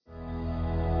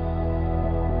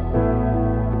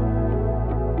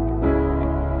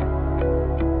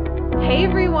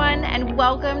everyone, and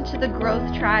welcome to the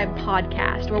Growth Tribe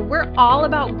podcast, where we're all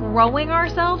about growing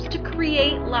ourselves to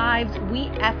create lives we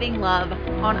effing love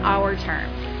on our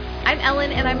terms. I'm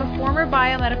Ellen, and I'm a former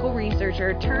biomedical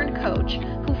researcher turned coach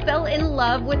who fell in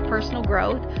love with personal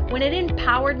growth when it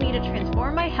empowered me to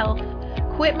transform my health,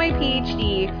 quit my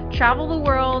PhD, travel the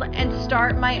world, and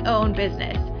start my own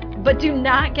business. But do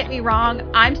not get me wrong,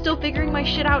 I'm still figuring my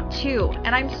shit out too,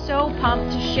 and I'm so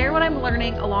pumped to share what I'm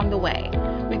learning along the way.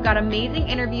 We've got amazing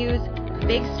interviews,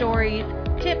 big stories,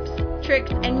 tips, tricks,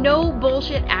 and no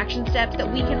bullshit action steps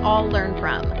that we can all learn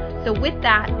from. So with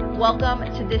that, welcome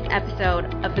to this episode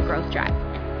of The Growth Tribe.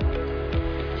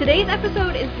 Today's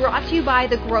episode is brought to you by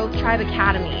the Growth Tribe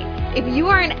Academy. If you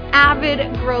are an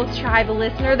avid Growth Tribe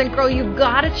listener, then girl, you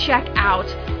gotta check out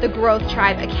the Growth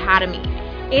Tribe Academy.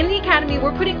 In the Academy,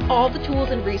 we're putting all the tools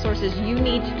and resources you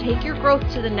need to take your growth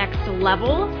to the next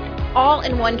level, all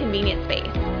in one convenient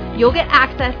space. You'll get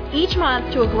access each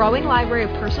month to a growing library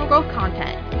of personal growth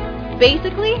content.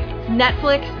 Basically,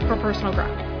 Netflix for personal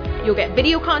growth. You'll get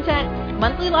video content,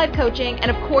 monthly live coaching,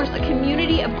 and of course, a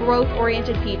community of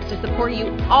growth-oriented peeps to support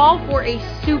you, all for a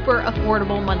super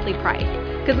affordable monthly price.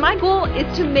 Because my goal is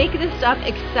to make this stuff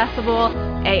accessible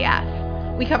AF.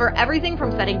 We cover everything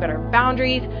from setting better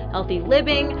boundaries, healthy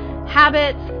living,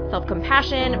 habits,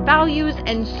 self-compassion, values,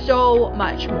 and so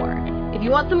much more. If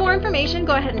you want some more information,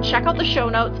 go ahead and check out the show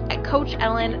notes at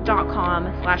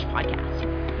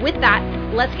coachellen.com/podcast. With that,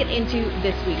 let's get into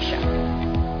this week's show.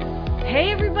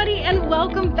 Hey everybody, and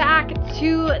welcome back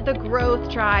to the Growth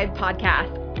Tribe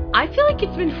podcast. I feel like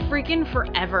it's been freaking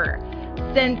forever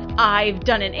since I've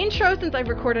done an intro, since I've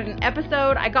recorded an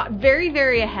episode. I got very,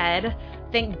 very ahead.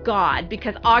 Thank God,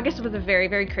 because August was a very,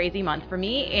 very crazy month for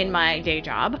me in my day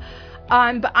job.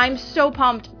 But I'm so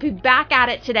pumped to be back at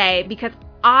it today because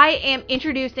I am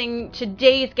introducing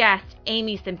today's guest,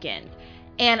 Amy Simpkins.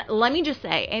 And let me just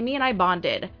say, Amy and I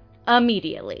bonded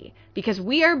immediately because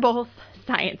we are both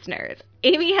science nerds.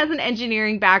 Amy has an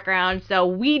engineering background, so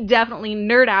we definitely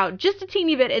nerd out just a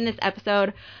teeny bit in this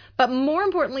episode. But more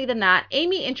importantly than that,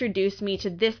 Amy introduced me to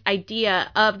this idea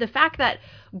of the fact that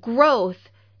growth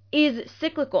is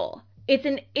cyclical. It's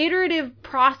an iterative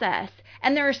process,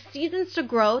 and there are seasons to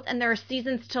growth and there are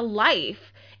seasons to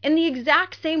life in the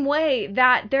exact same way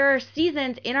that there are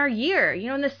seasons in our year. You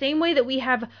know, in the same way that we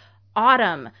have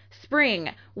autumn,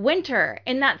 spring, winter,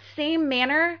 in that same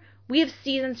manner, we have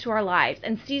seasons to our lives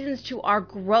and seasons to our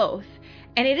growth.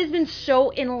 And it has been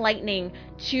so enlightening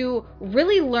to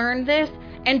really learn this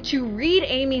and to read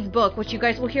Amy's book, which you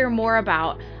guys will hear more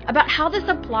about how this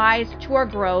applies to our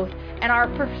growth and our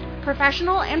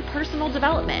professional and personal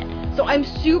development. So I'm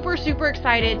super, super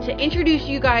excited to introduce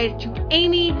you guys to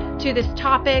Amy, to this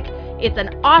topic. It's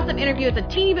an awesome interview. It's a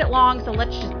teeny bit long, so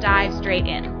let's just dive straight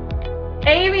in.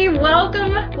 Amy,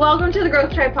 welcome to the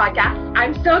Growth Tribe podcast.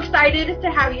 I'm so excited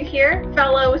to have you here,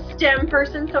 fellow STEM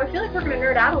person. So I feel like we're going to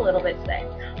nerd out a little bit today.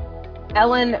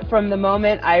 Ellen, from the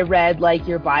moment I read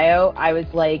your bio, I was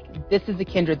like, this is a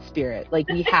kindred spirit.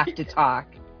 We have to talk.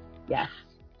 Yes.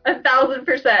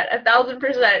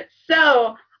 1,000%.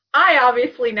 So I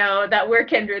obviously know that we're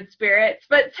kindred spirits,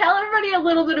 but tell everybody a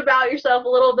little bit about yourself, a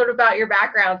little bit about your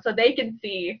background so they can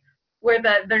see where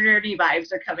the nerdy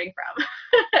vibes are coming from.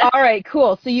 All right,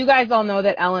 cool. So you guys all know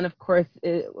that Ellen, of course,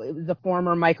 is a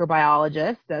former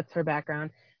microbiologist. That's her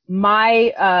background.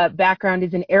 My background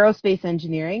is in aerospace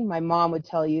engineering. My mom would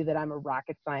tell you that I'm a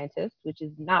rocket scientist, which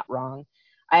is not wrong.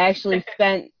 I actually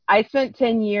spent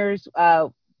 10 years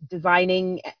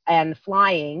designing and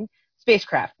flying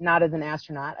spacecraft, not as an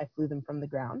astronaut. I flew them from the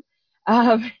ground.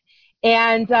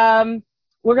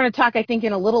 We're going to talk, I think,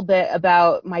 in a little bit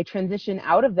about my transition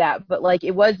out of that. But I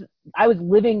was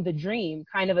living the dream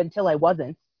kind of until I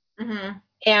wasn't. Mm-hmm.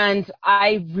 And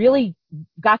I really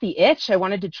got the itch. I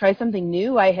wanted to try something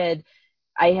new. I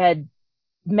had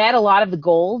met a lot of the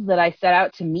goals that I set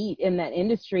out to meet in that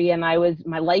industry, and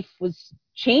my life was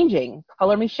changing.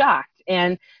 Color me shocked.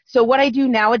 And so what I do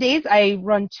nowadays, I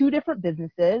run 2 different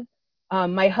businesses.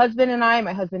 My husband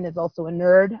is also a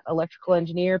nerd, electrical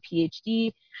engineer,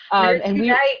 PhD.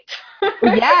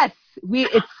 Yes,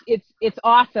 it's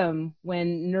awesome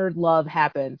when nerd love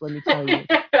happens, let me tell you.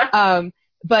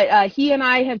 But he and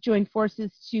I have joined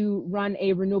forces to run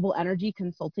a renewable energy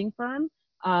consulting firm,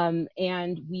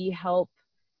 and we help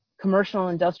commercial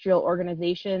industrial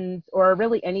organizations, or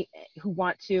really any who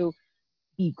want to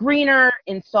be greener,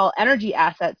 install energy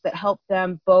assets that help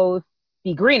them both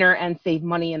be greener and save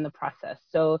money in the process.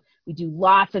 So we do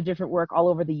lots of different work all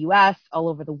over the US, all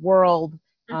over the world.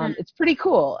 It's pretty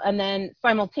cool. And then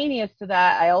simultaneous to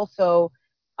that, I also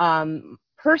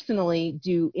personally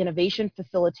do innovation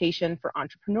facilitation for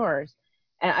entrepreneurs.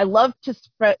 And I love to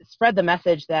spread the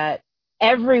message that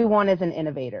everyone is an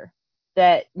innovator,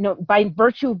 that by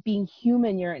virtue of being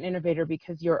human, you're an innovator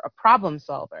because you're a problem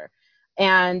solver.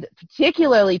 And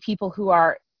particularly people who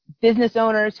are business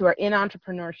owners, who are in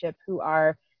entrepreneurship, who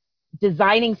are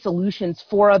designing solutions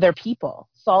for other people,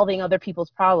 solving other people's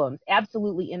problems,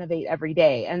 absolutely innovate every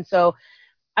day. And so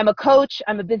I'm a coach,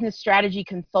 I'm a business strategy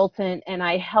consultant, and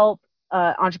I help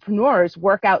entrepreneurs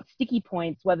work out sticky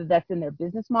points, whether that's in their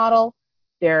business model,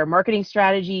 their marketing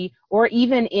strategy, or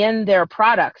even in their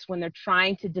products when they're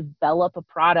trying to develop a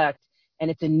product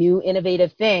and it's a new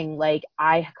innovative thing. Like,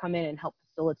 I come in and help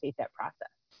facilitate that process.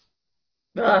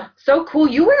 So cool.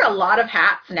 You wear a lot of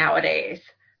hats nowadays.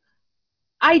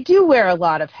 I do wear a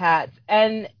lot of hats,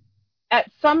 and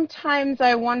sometimes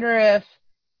I wonder if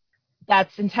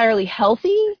that's entirely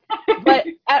healthy, but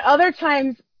at other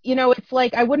times, it's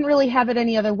like I wouldn't really have it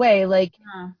any other way. Like,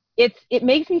 it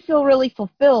makes me feel really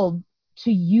fulfilled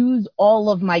to use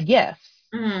all of my gifts.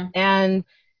 Mm-hmm. And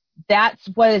that's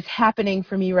what is happening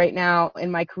for me right now in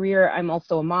my career. I'm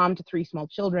also a mom to 3 small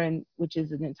children, which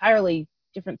is an entirely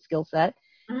different skill set.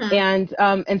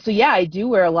 Mm-hmm. And so, yeah, I do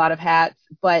wear a lot of hats,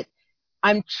 but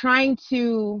I've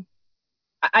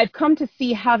come to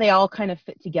see how they all kind of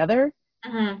fit together.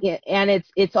 Mm-hmm. Yeah, and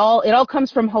it all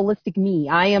comes from holistic me.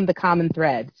 I am the common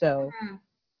thread. So,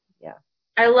 yeah.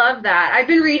 I love that. I've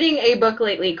been reading a book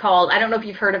lately called, I don't know if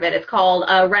you've heard of it. It's called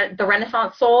The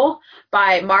Renaissance Soul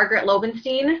by Margaret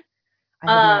Lobenstein.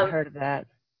 I have not heard of that.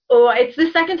 Oh, it's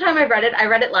the second time I've read it. I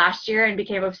read it last year and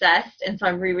became obsessed, and so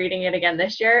I'm rereading it again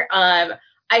this year.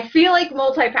 I feel like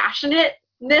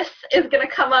multi-passionateness is going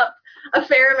to come up a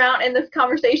fair amount in this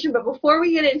conversation, but before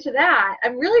we get into that,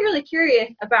 I'm really, really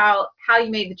curious about how you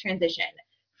made the transition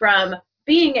from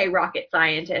being a rocket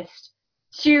scientist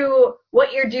to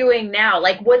what you're doing now.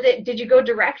 Like, did you go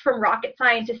direct from rocket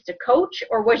scientist to coach,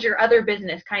 or was your other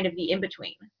business kind of the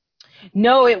in-between?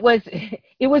 No, it was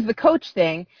the coach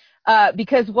thing,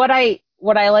 because what I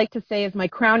like to say is my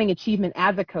crowning achievement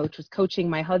as a coach was coaching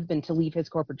my husband to leave his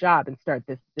corporate job and start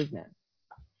this business.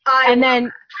 And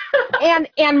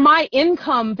my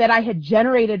income that I had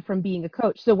generated from being a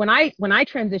coach. So when I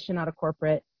transitioned out of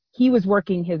corporate, he was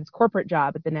working his corporate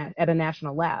job at a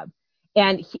national lab.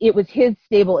 And it was his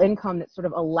stable income that sort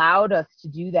of allowed us to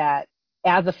do that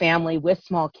as a family with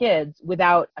small kids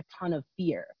without a ton of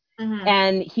fear. Mm-hmm.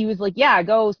 And he was like, yeah,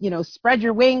 go, spread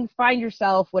your wings, find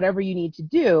yourself, whatever you need to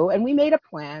do. And we made a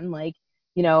plan, like,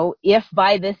 if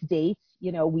by this date,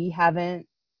 we haven't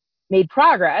made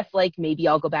progress, like, maybe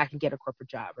I'll go back and get a corporate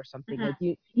job or something. Mm-hmm.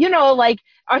 Like, like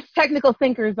us technical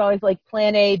thinkers always like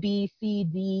plan A, B, C,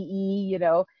 D, E,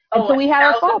 And so we had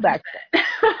our fallback.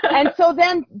 And so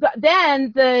then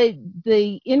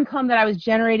the income that I was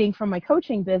generating from my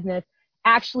coaching business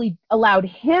actually allowed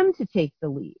him to take the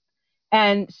lead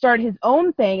and start his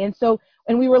own thing.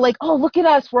 And we were like, oh, look at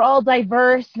us. We're all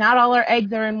diverse. Not all our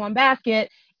eggs are in one basket.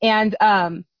 And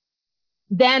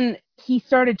then he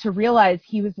started to realize,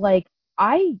 he was like,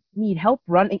 I need help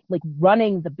running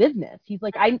the business. He's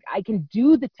like, I can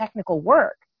do the technical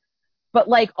work, but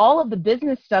like all of the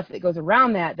business stuff that goes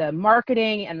around that, the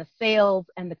marketing and the sales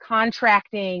and the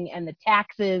contracting and the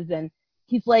taxes. And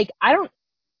he's like, I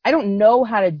don't know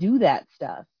how to do that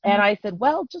stuff. And I said,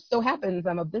 well, just so happens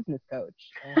I'm a business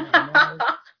coach. And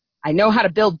I know how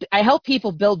to I help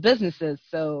people build businesses.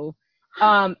 So,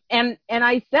 and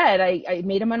I said, I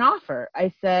made him an offer.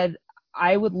 I said,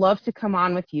 I would love to come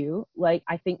on with you. Like,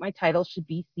 I think my title should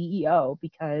be CEO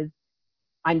because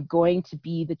I'm going to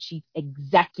be the chief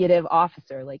executive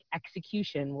officer. Like,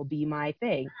 execution will be my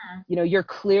thing. You're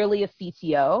clearly a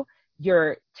CTO.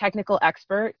 You're technical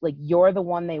expert. Like, you're the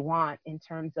one they want in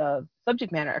terms of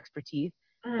subject matter expertise.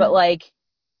 But like,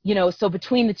 so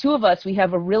between the two of us, we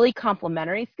have a really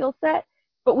complementary skill set,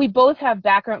 but we both have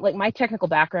background. Like, my technical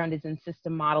background is in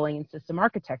system modeling and system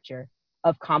architecture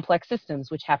of complex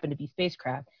systems, which happen to be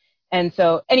spacecraft. And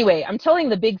so anyway, I'm telling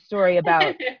the big story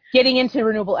about getting into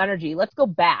renewable energy. Let's go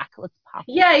back. Let's pop.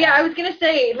 Yeah. I was going to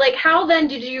say, like, how then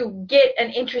did you get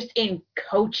an interest in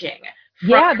coaching?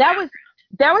 Yeah,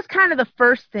 that was kind of the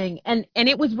first thing. And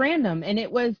it was random. And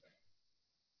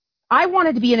I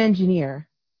wanted to be an engineer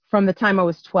from the time I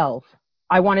was 12.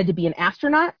 I wanted to be an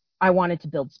astronaut. I wanted to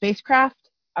build spacecraft.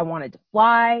 I wanted to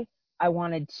fly. I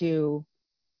wanted to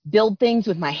build things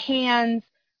with my hands.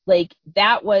 Like,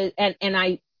 that was, and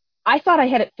I thought I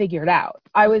had it figured out.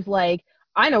 I was like,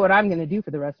 I know what I'm going to do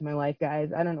for the rest of my life,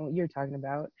 guys. I don't know what you're talking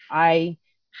about. I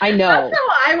know. That's how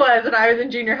I was when I was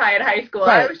in junior high and high school.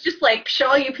 Right. I was just like, show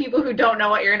all you people who don't know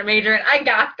what you're going to major in, I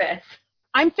got this.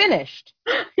 I'm finished.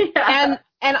 Yeah.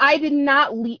 And I did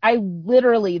not leave, I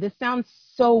literally, this sounds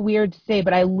so weird to say,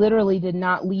 but I literally did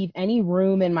not leave any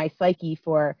room in my psyche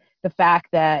for the fact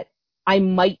that I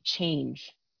might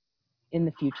change in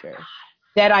the future.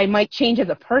 That I might change as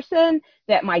a person,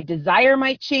 that my desire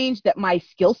might change, that my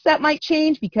skill set might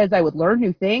change because I would learn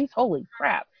new things. Holy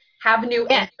crap. Have new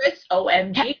interests,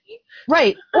 OMG.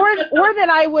 Right. Or that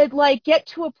I would like get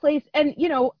to a place, and you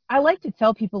know, I like to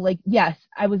tell people like, yes,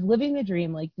 I was living the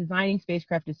dream, like designing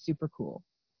spacecraft is super cool.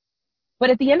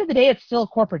 But at the end of the day, it's still a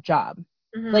corporate job.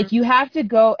 Mm-hmm. Like you have to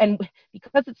go, and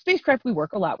because it's spacecraft, we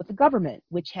work a lot with the government,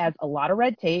 which has a lot of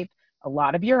red tape, a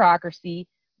lot of bureaucracy.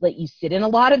 Like you sit in a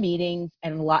lot of meetings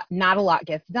and not a lot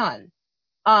gets done.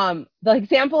 The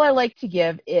example I like to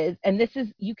give is, and this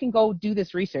is, you can go do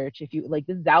this research if you like,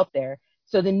 this is out there.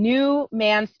 So the new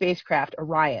manned spacecraft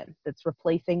Orion that's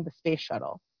replacing the space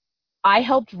shuttle, I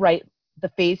helped write the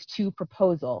phase 2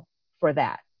 proposal for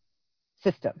that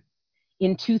system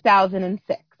in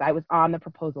 2006. I was on the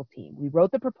proposal team. We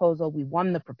wrote the proposal, we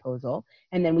won the proposal,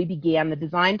 and then we began the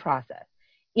design process.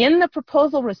 In the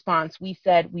proposal response, we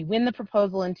said we win the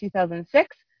proposal in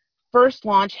 2006. First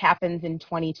launch happens in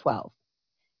 2012.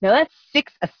 Now that's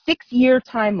a 6-year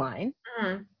timeline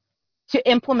to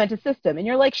implement a system. And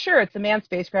you're like, sure, it's a manned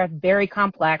spacecraft, very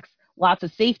complex, lots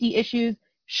of safety issues.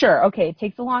 Sure, okay, it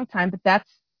takes a long time, but that's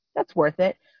worth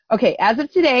it. Okay, as of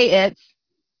today, it's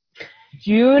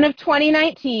June of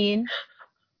 2019,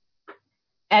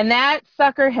 and that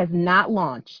sucker has not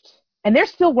launched. And they're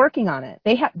still working on it.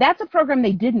 That's a program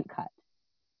they didn't cut.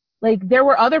 Like there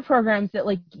were other programs that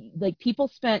like people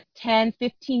spent 10,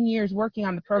 15 years working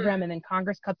on the program and then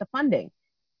Congress cut the funding.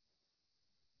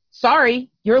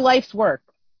 Sorry, your life's work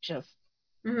just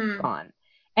gone.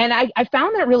 And I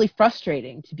found that really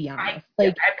frustrating, to be honest.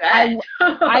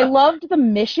 I loved the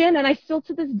mission, and I still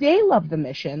to this day love the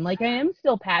mission. Like I am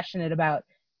still passionate about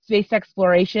space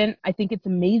exploration. I think it's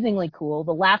amazingly cool.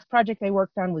 The last project I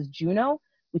worked on was Juno,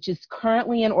 which is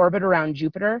currently in orbit around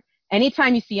Jupiter.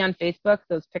 Anytime you see on Facebook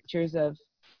those pictures of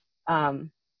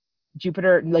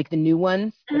Jupiter, like the new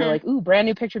ones, they're like, ooh, brand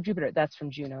new picture of Jupiter. That's from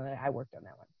Juno. I worked on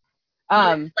that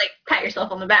one. Like, pat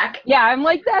yourself on the back. Yeah, I'm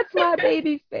like, that's my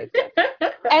baby space.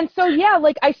 And so, yeah,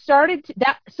 like I started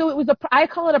so it was I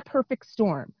call it a perfect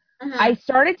storm. I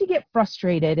started to get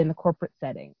frustrated in the corporate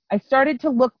setting. I started to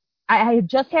look, I had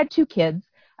just had 2 kids.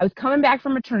 I was coming back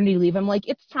from maternity leave. I'm like,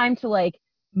 it's time to like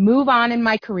move on in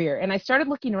my career. And I started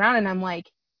looking around and I'm like,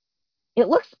 it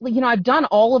looks, you know, I've done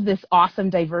all of this awesome,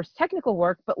 diverse technical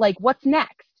work, but like, what's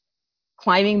next?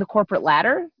 Climbing the corporate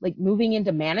ladder? Like moving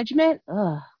into management?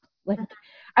 Ugh. Like,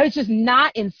 I was just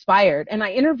not inspired. And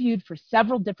I interviewed for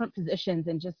several different positions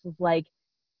and just was like,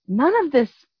 none of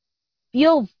this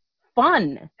feels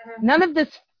fun. None of this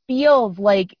feels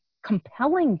like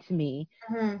compelling to me.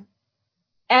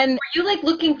 And were you like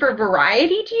looking for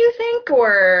variety, do you think,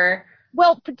 or?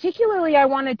 Well, particularly I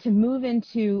wanted to move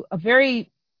into a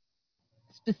very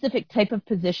specific type of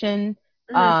position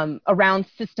around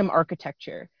system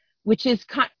architecture, which is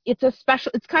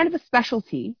it's kind of a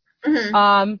specialty.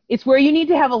 It's where you need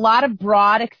to have a lot of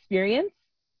broad experience,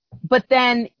 but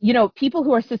then, you know, people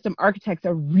who are system architects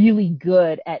are really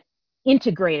good at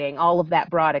integrating all of that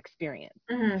broad experience.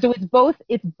 So it's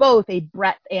both a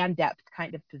breadth and depth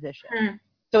kind of position.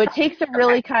 So it takes a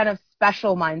really kind of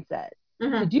special mindset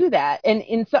to do that.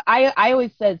 And so I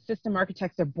always said system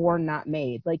architects are born, not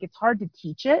made. Like it's hard to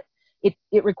teach it.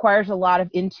 It requires a lot of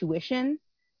intuition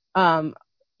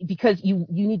because you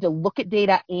need to look at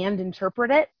data and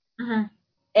interpret it.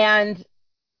 And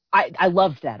I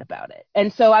loved that about it.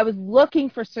 And so I was looking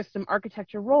for system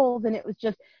architecture roles, and it was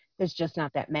just, there's just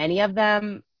not that many of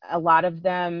them. A lot of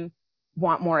them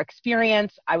want more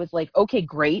experience. I was like, okay,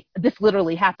 great. This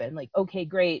literally happened. Like, okay,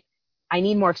 great. I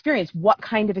need more experience. What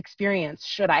kind of experience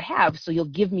should I have so you'll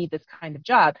give me this kind of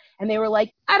job? And they were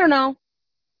like, I don't know.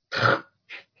 Oh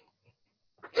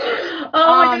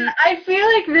my God. I feel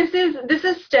like this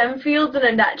is STEM fields in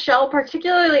a nutshell,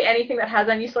 particularly anything that has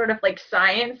any sort of like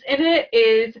science in it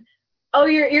is,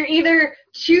 you're either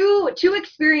too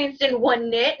experienced in one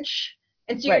niche,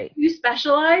 and so you're too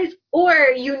specialized, or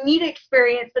you need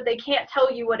experience but they can't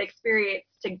tell you what experience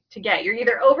to get. You're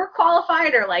either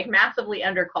overqualified or like massively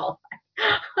underqualified.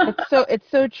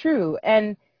 It's so true.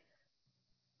 And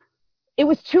it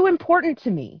was too important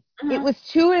to me. It was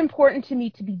too important to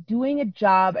me to be doing a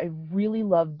job I really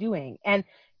love doing. And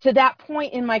to that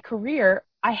point in my career,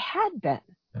 I had been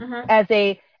as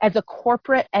a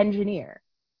corporate engineer.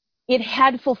 It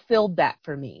had fulfilled that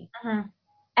for me.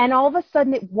 And all of a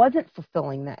sudden it wasn't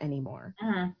fulfilling that anymore.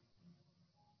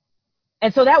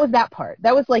 And so that was that part.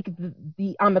 That was like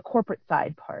the on the corporate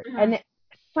side part. And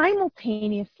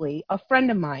simultaneously, a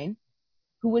friend of mine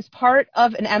who was part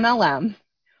of an MLM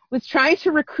was trying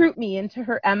to recruit me into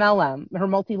her MLM, her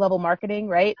multi-level marketing,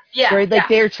 right? Yeah. Where like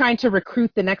they're trying to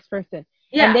recruit the next person.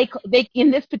 Yeah. And they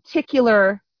in this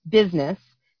particular business,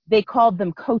 they called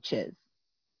them coaches.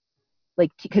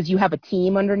 Like, because you have a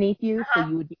team underneath you, so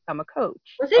you would become a coach.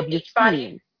 Was it of your Beachbody?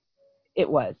 team. It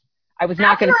was. I was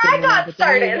not going to say say I got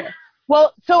started.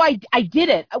 Well, so I did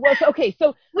it. Well, so, okay,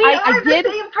 so we I are did. The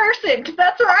same person, because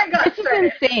that's where I got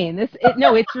started. This is insane.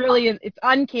 It's really, it's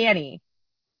uncanny.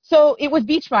 So it was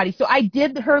Beachbody. So I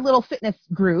did her little fitness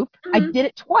group. Mm-hmm. I did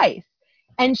it twice.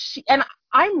 And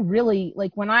I'm really,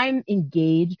 like, when I'm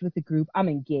engaged with the group, I'm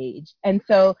engaged. And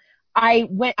so I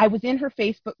was in her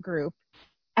Facebook group,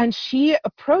 and she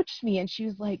approached me and she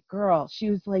was like, girl,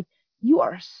 you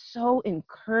are so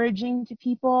encouraging to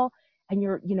people, and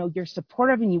you're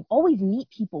supportive, and you always meet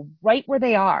people right where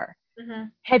they are. Mm-hmm.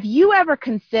 Have you ever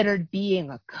considered being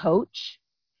a coach?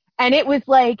 And it was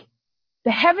like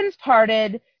the heavens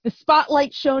parted, the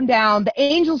spotlight shone down, the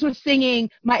angels were singing,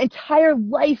 my entire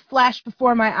life flashed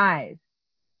before my eyes.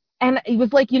 And it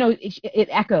was like, it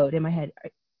echoed in my head.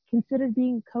 Consider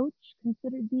being a coach?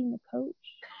 Consider being a coach?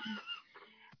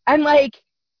 And like,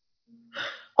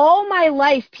 all my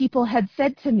life, people had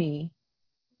said to me,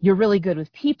 you're really good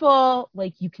with people.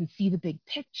 Like, you can see the big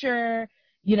picture.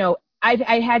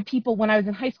 I had people when I was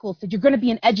in high school said, you're going to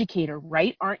be an educator,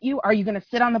 right? Aren't you? Are you going to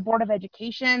sit on the board of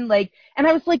education? Like, and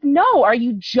I was like, no, are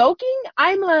you joking?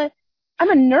 I'm a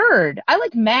nerd. I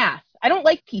like math. I don't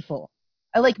like people.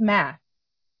 I like math.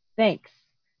 Thanks.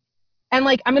 And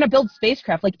like, I'm going to build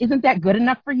spacecraft. Like, isn't that good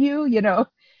enough for you?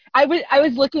 I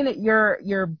was looking at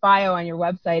your bio on your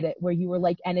website where you were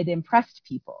like, and it impressed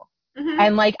people. Mm-hmm.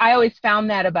 And like, I always found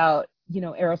that about,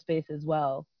 aerospace as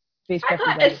well. Spacecraft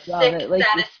I got a sick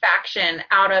satisfaction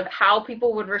out of how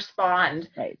people would respond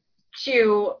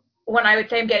to when I would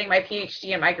say I'm getting my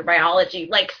PhD in microbiology.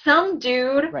 Like, some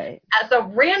dude as a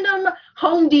random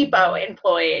Home Depot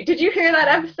employee. Did you hear that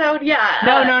episode? Yeah.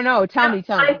 No. Tell me.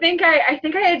 I think I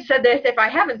had said this. If I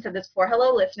haven't said this before,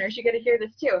 hello listeners, you get to hear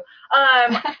this too.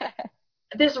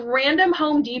 This random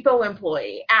Home Depot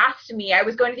employee asked me, I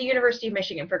was going to the University of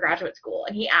Michigan for graduate school,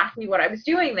 and he asked me what I was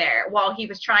doing there while he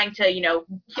was trying to,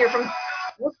 hear from,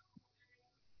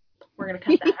 we're going to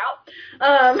cut that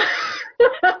out.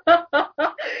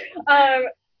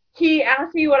 He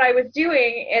asked me what I was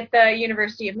doing at the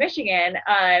University of Michigan,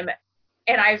 and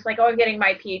I was like, I'm getting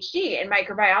my PhD in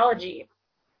microbiology.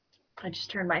 I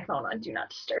just turned my phone on, do not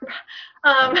disturb.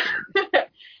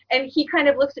 And he kind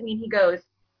of looks at me and he goes,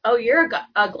 oh, you're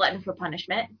a glutton for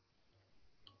punishment.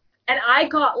 And I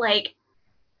got like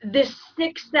this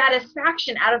sick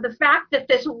satisfaction out of the fact that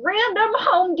this random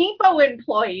Home Depot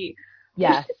employee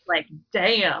was just like,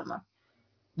 damn.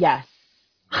 Yes.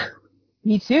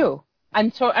 Me too.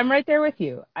 I'm right there with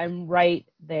you. I'm right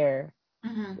there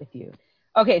with you.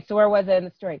 Okay, so where was I in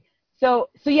the story? So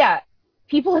yeah,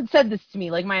 people had said this to me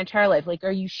like my entire life. Like,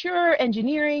 are you sure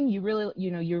engineering? You really,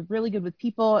 you're really good with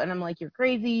people. And I'm like, you're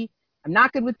crazy. I'm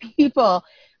not good with people.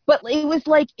 But it was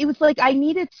like I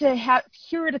needed to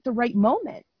hear it at the right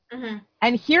moment. Mm-hmm.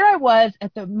 And here I was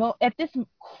at this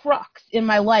crux in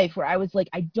my life where I was like,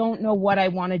 I don't know what I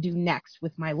want to do next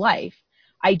with my life.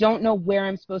 I don't know where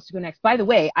I'm supposed to go next. By the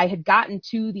way, I had gotten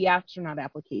to the astronaut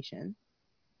application,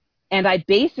 and I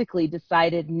basically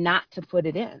decided not to put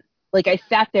it in. Like, I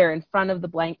sat there in front of the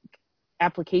blank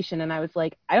application, and I was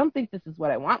like, I don't think this is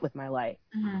what I want with my life.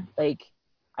 Mm-hmm. Like,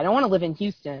 I don't want to live in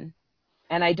Houston.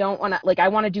 And I don't want to, like, I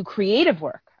want to do creative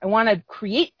work. I want to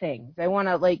create things. I want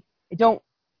to, like,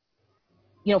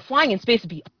 flying in space would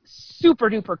be super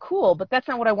duper cool, but that's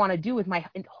not what I want to do with my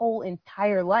whole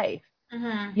entire life.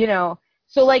 Mm-hmm.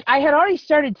 So like, I had already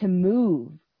started to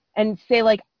move and say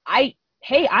like, I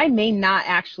may not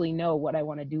actually know what I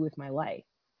want to do with my life.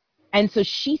 And so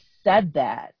she said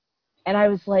that, and I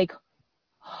was like,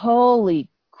 holy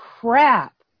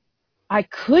crap. I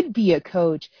could be a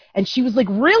coach. And she was like,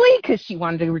 really? Because she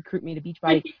wanted to recruit me to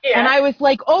Beachbody. Yeah. And I was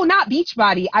like, oh, not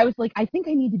Beachbody. I was like, I think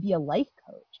I need to be a life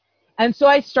coach. And so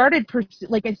I started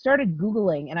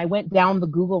Googling, and I went down the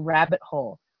Google rabbit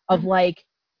hole of like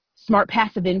smart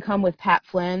passive income with Pat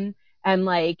Flynn, and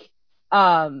like,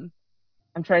 I'm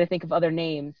trying to think of other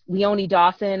names, Leonie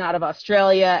Dawson out of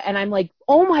Australia. And I'm like,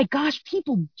 oh my gosh,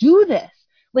 people do this.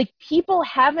 Like, people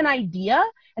have an idea,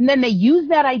 and then they use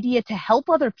that idea to help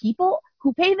other people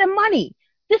who pay them money.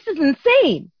 This is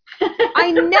insane.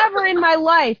 I never in my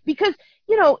life, because,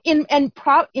 in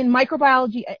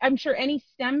microbiology, I'm sure any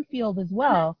STEM field as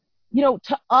well,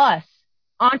 to us,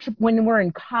 when we're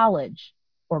in college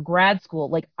or grad school,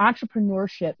 like,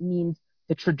 entrepreneurship means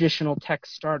the traditional tech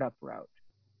startup route.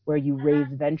 where you raise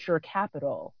venture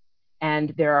capital and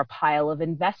there are a pile of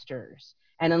investors.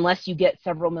 And unless you get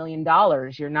several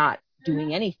 $1,000,000, you're not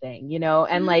doing anything, you know?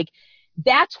 And like,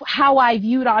 that's how I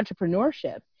viewed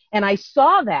entrepreneurship. And I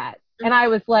saw that and I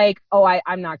was like, oh,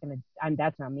 I'm not going to,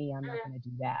 that's not me. I'm not going to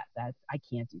do that. I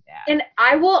can't do that. And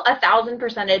I will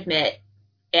 1,000% admit,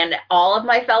 and all of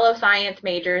my fellow science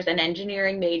majors and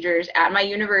engineering majors at my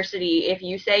university, if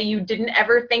you say you didn't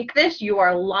ever think this, you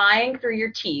are lying through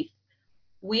your teeth.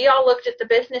 We all looked at the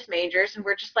business majors and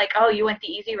we're just like, oh, you went the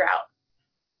easy route.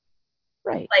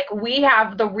 Right. Like, we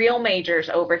have the real majors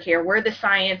over here. We're the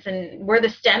science and we're the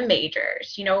STEM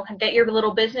majors, you know, get your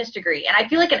little business degree. And I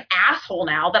feel like an asshole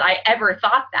now that I ever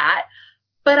thought that,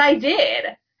 but I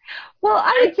did. Well,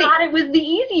 I thought it was the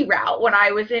easy route when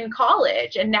I was in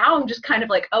college, and now I'm just kind of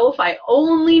like, oh, if I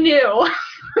only knew.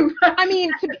 I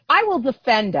mean, I will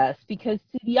defend us because,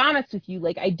 to be honest with you,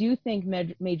 like, I do think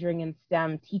majoring in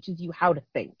STEM teaches you how to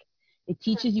think. It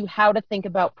teaches you how to think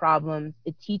about problems.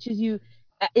 It teaches you,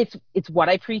 it's what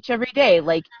I preach every day.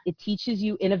 Like, it teaches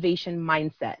you innovation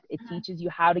mindset. It teaches you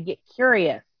how to get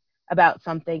curious about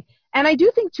something. And I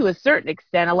do think, to a certain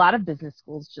extent, a lot of business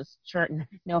schools just churn,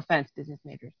 no offense, business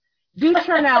majors, do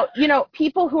churn out, you know,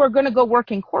 people who are going to go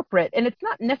work in corporate, and it's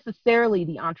not necessarily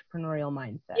the entrepreneurial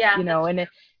mindset, you know, and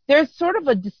there's sort of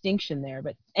a distinction there,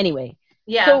 but anyway.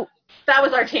 Yeah, so that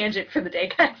was our tangent for the day,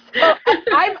 guys. Well,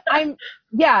 I'm,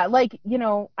 like, you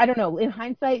know, I don't know, in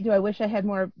hindsight, do I wish I had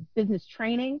more business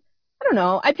training? I don't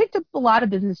know. I picked up a lot of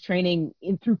business training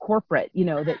through corporate, you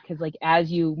know, that, because like,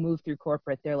 as you move through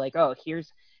corporate, they're like, oh,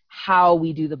 here's how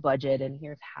we do the budget and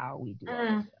here's how we do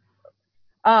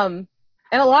it.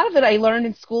 And a lot of it I learned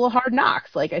in School of Hard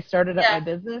Knocks. Like, I started up my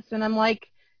business and I'm like,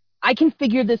 I can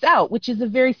figure this out, which is a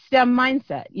very STEM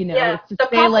mindset, you know. Yeah, it's to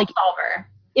say, like, solver.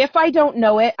 If I don't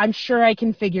know it, I'm sure I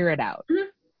can figure it out. Mm-hmm.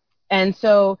 And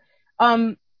so,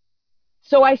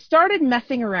 so I started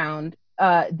messing around.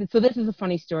 So this is a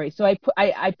funny story. So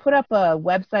I put up a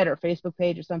website or Facebook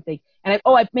page or something, and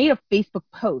I made a Facebook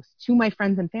post to my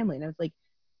friends and family, and I was like,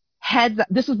 heads up.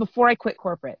 This was before I quit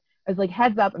corporate. I was like,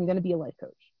 heads up, I'm going to be a life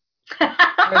coach.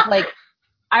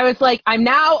 I was like, I'm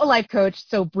now a life coach,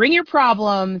 so bring your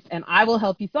problems and I will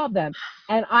help you solve them.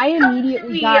 And I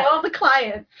immediately got all the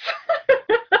clients.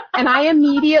 And I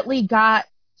immediately got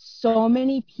so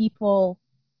many people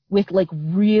with like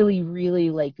really, really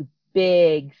like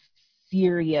big,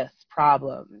 serious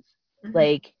problems,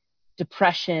 like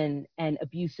depression and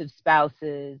abusive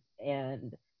spouses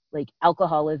and like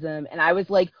alcoholism. And I was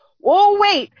like, oh,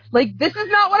 wait, like, this is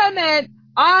not what I meant.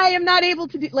 I am not able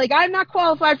to do, like, I'm not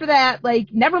qualified for that. Like,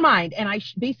 never mind. And I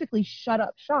basically shut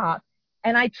up shop.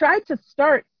 And I tried to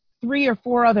start 3 or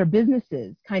 4 other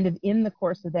businesses kind of in the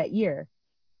course of that year.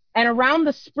 And around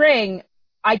the spring,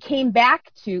 I came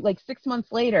back to, like, 6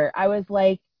 months later, I was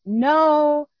like,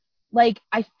 no, like,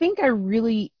 I think I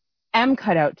really am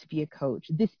cut out to be a coach.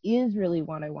 This is really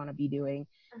what I want to be doing.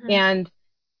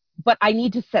 But I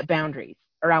need to set boundaries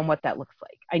around what that looks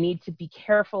like. I need to be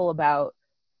careful about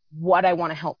what I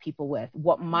want to help people with,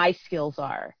 what my skills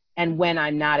are, and when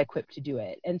I'm not equipped to do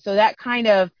it. And so that kind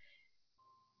of,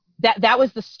 that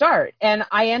was the start. And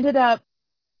I ended up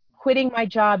quitting my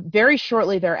job very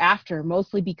shortly thereafter,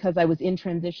 mostly because I was in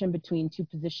transition between 2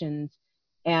 positions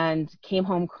and came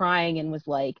home crying and was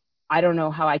like, I don't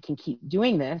know how I can keep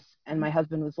doing this. And my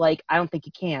husband was like, I don't think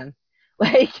you can.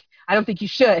 Like, I don't think you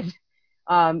should,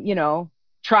 you know,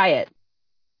 try it.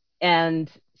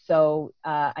 And so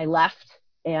I left.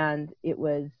 And it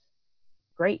was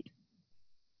great.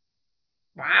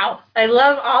 Wow. I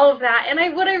love all of that.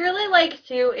 And what I really like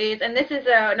too is, and this is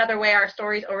another way our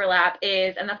stories overlap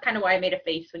is, and that's kind of why I made a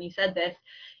face when you said this,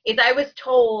 is I was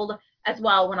told as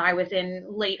well when I was in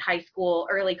late high school,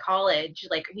 early college,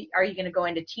 like, are you going to go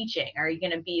into teaching? Are you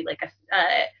going to be like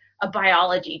a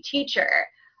biology teacher?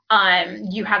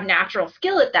 You have natural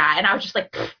skill at that. And I was just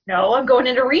like, no, I'm going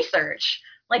into research.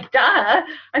 Like, duh,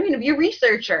 I'm going to be a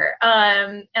researcher.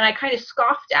 And I kind of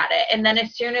scoffed at it. And then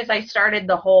as soon as I started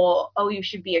the whole, oh, you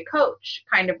should be a coach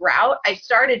kind of route, I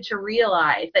started to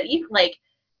realize that even like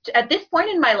at this point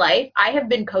in my life, I have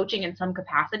been coaching in some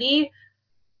capacity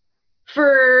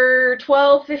for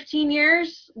 12, 15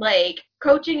 years, like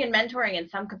coaching and mentoring in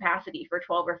some capacity for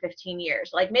 12 or 15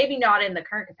 years, like maybe not in the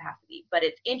current capacity, but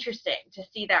it's interesting to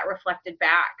see that reflected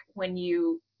back when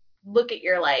you look at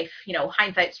your life, you know,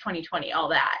 hindsight's 2020, all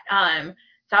that.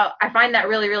 So I find that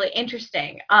really, really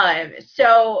interesting.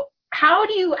 So how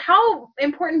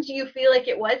important do you feel like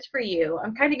it was for you?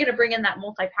 I'm kind of going to bring in that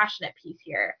multi-passionate piece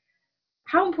here.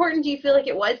 How important do you feel like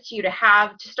it was to you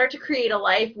to start to create a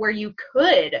life where you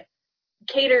could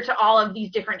cater to all of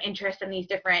these different interests and these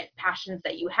different passions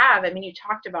that you have. I mean, you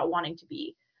talked about wanting to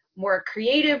be more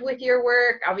creative with your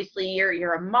work. Obviously,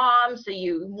 you're a mom, so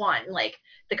you want like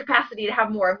the capacity to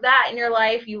have more of that in your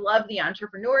life. You love the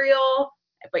entrepreneurial,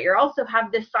 but you also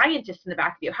have this scientist in the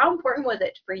back of you. How important was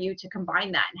it for you to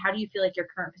combine that? And how do you feel like your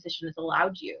current position has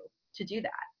allowed you to do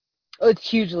that? Oh, it's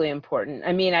hugely important.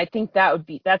 I mean, I think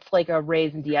that's like a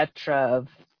raison d'etre of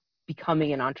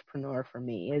becoming an entrepreneur for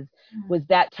me was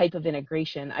that type of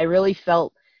integration. I really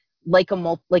felt like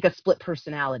a split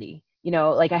personality. You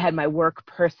know, like I had my work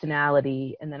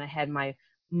personality, and then I had my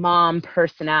mom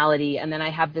personality, and then I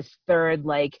have this third,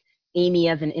 like Amy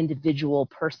as an individual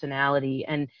personality,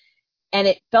 and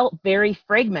it felt very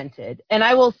fragmented. And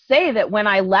I will say that when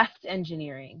I left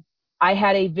engineering, I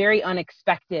had a very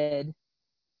unexpected,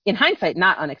 in hindsight,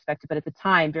 not unexpected, but at the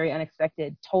time, very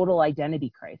unexpected total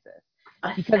identity crisis.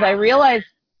 Because I realized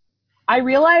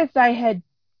I had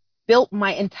built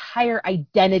my entire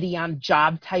identity on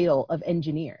job title of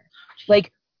engineer.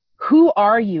 Like, who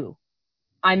are you?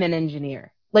 I'm an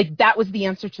engineer. Like, that was the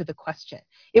answer to the question.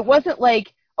 It wasn't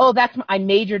like, oh, I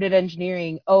majored in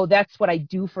engineering. Oh, that's what I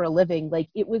do for a living. Like,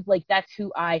 it was like, that's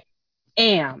who I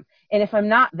am. And if I'm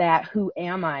not that, who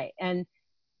am I? And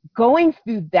going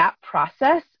through that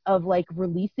process of like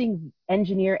releasing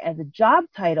engineer as a job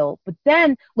title, but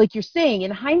then, like you're saying,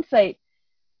 in hindsight,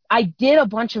 I did a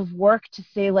bunch of work to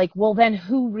say like, well, then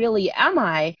who really am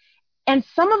I? And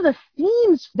some of the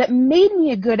themes that made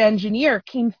me a good engineer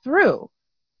came through.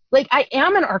 Like, I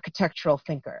am an architectural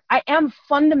thinker. I am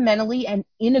fundamentally an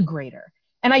integrator.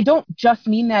 And I don't just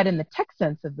mean that in the tech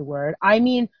sense of the word. I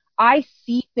mean, I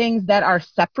see things that are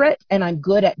separate, and I'm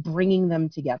good at bringing them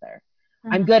together.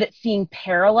 Mm-hmm. I'm good at seeing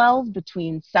parallels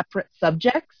between separate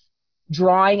subjects,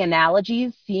 drawing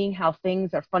analogies, seeing how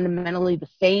things are fundamentally the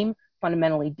same,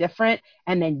 fundamentally different,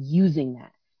 and then using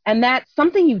that. And that's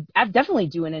something you definitely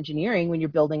do in engineering when you're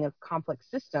building a complex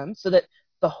system, so that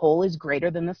the whole is greater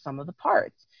than the sum of the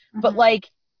parts. Mm-hmm. But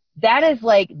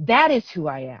that is who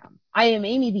I am. I am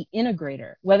Amy the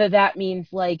integrator, whether that means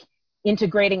like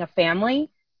integrating a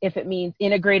family, if it means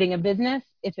integrating a business,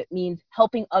 if it means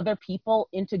helping other people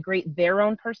integrate their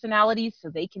own personalities so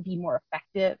they can be more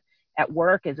effective at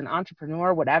work as an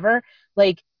entrepreneur, whatever.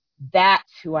 Like,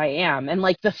 that's who I am. And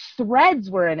like the threads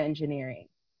were in engineering.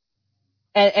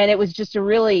 And it was just a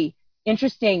really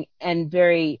interesting and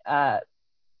very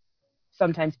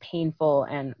sometimes painful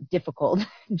and difficult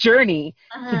journey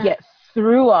to get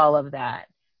through all of that.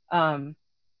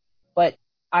 But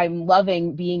I'm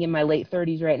loving being in my late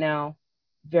 30s right now,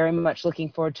 very much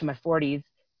looking forward to my 40s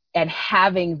and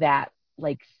having that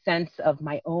like sense of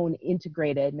my own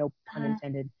integrated, no pun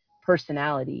intended,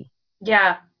 personality.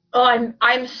 Yeah. Oh,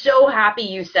 I'm so happy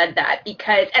you said that,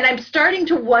 because, and I'm starting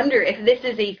to wonder if this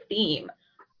is a theme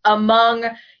among,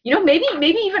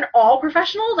 maybe even all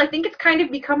professionals. I think it's kind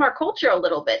of become our culture a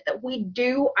little bit, that we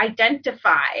do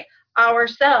identify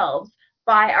ourselves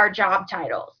by our job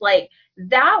titles. Like,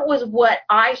 that was what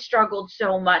I struggled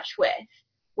so much with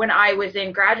when I was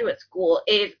in graduate school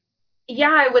is,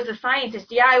 yeah, I was a scientist.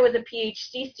 Yeah, I was a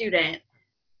PhD student,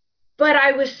 but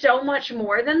I was so much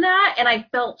more than that. And I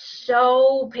felt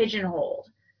so pigeonholed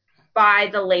by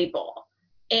the label.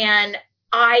 And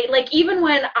I, like, even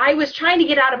when I was trying to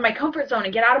get out of my comfort zone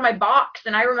and get out of my box,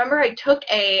 and I remember I took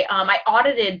I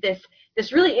audited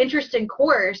this really interesting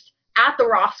course at the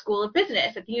Ross School of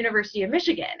Business at the University of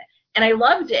Michigan. And I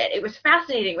loved it. It was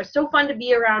fascinating. It was so fun to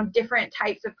be around different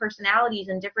types of personalities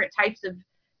and different types of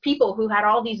people who had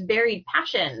all these varied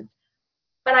passions.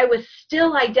 But I was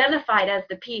still identified as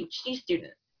the PhD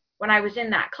student when I was in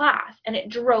that class, and it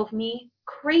drove me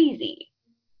crazy.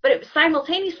 But it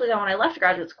simultaneously, though, when I left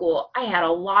graduate school, I had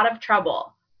a lot of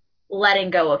trouble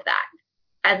letting go of that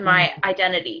as my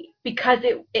identity, because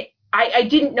I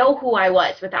didn't know who I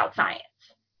was without science.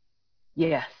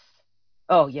 Yes.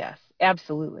 Oh, yes.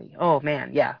 Absolutely. Oh,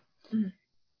 man. Yeah. Mm-hmm.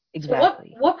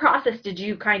 Exactly. So what process did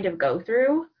you kind of go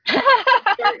through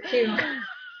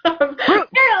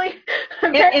apparently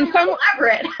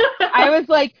elaborate. I was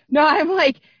like, no, I'm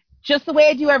like, just the way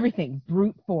I do everything,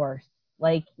 brute force.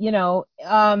 Like,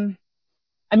 I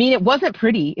mean, it wasn't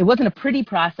pretty. It wasn't a pretty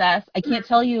process. I can't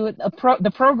tell you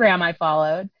the program I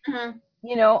followed.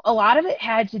 Mm-hmm. A lot of it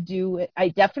had to do with, I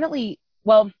definitely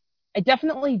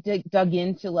dug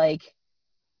into like,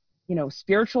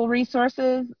 spiritual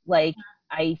resources. Like,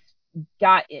 I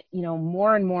got,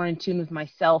 more and more in tune with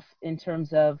myself in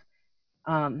terms of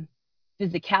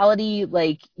physicality.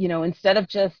 Like, instead of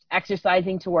just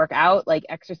exercising to work out, like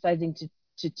exercising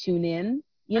to tune in,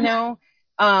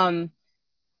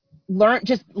 learn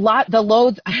just the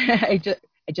loads.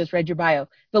 I just read your bio,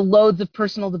 the loads of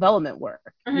personal development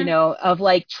work, you know, of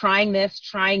like trying this,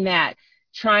 trying that,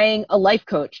 trying a life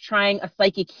coach, trying a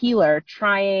psychic healer,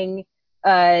 trying,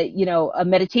 you know, a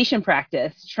meditation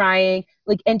practice, trying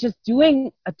like, and just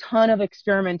doing a ton of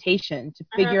experimentation to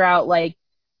figure out like,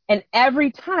 and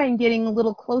every time getting a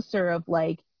little closer of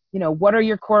like, you know, what are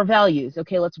your core values?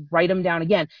 Okay, let's write them down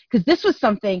again. Because this was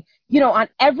something, you know, on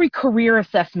every career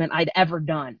assessment I'd ever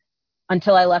done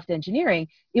until I left engineering,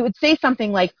 it would say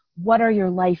something like, what are your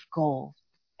life goals?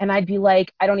 And I'd be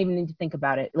like, I don't even need to think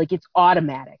about it. Like, it's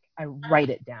automatic. I write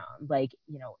it down. Like,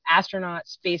 you know, astronaut,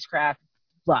 spacecraft,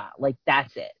 blah, like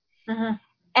that's it.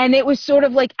 And it was sort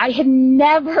of like, I had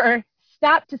never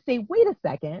stopped to say, wait a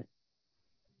second.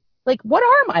 Like, what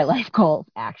are my life goals,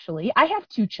 actually? I have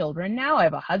 2 children now. I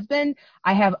have a husband.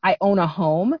 I own a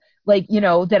home, like, you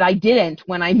know, that I didn't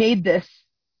when I made this,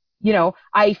 you know,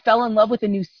 I fell in love with a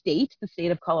new state, the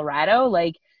state of Colorado.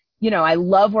 Like, you know, I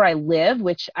love where I live,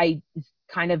 which is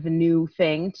kind of a new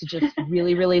thing to just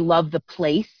really, really love the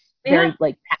place very,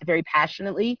 like, very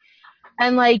passionately.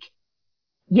 And like,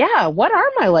 yeah, what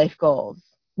are my life goals?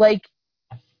 Like,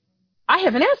 I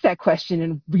haven't asked that question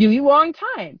in a really long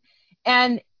time.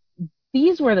 And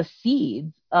these were the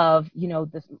seeds of, you know,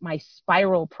 my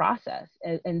spiral process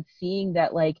and seeing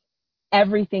that like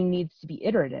everything needs to be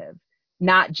iterative,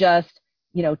 not just,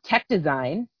 you know, tech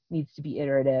design needs to be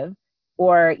iterative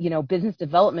or, you know, business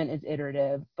development is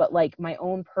iterative, but like my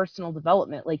own personal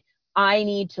development, like I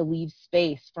need to leave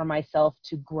space for myself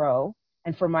to grow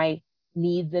and for my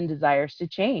needs and desires to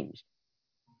change.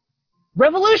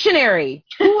 Revolutionary.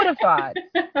 Who would have thought?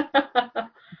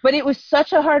 But it was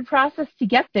such a hard process to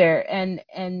get there.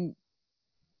 And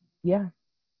yeah.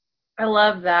 I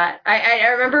love that. I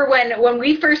remember when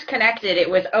we first connected, it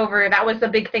was over. That was the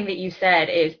big thing that you said,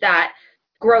 is that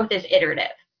growth is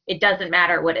iterative. It doesn't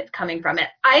matter what it's coming from. And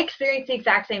I experienced the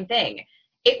exact same thing.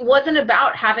 It wasn't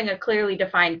about having a clearly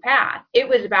defined path. It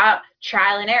was about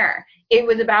trial and error. It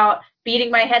was about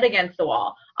beating my head against the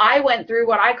wall. I went through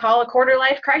what I call a quarter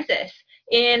life crisis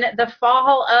in the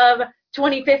fall of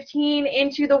 2015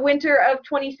 into the winter of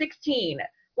 2016.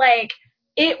 Like,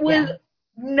 it was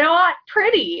not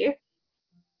pretty,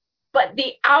 but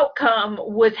the outcome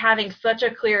was having such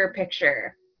a clear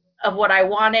picture of what I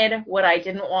wanted, what I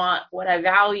didn't want, what I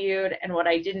valued, and what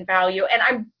I didn't value. And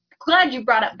I'm glad you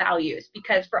brought up values,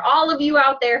 because for all of you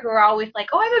out there who are always like,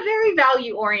 oh, I'm a very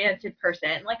value-oriented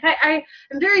person. Like, I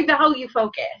am very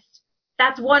value-focused.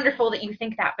 That's wonderful that you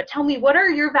think that, but tell me, what are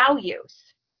your values?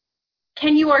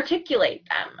 Can you articulate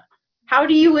them? How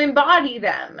do you embody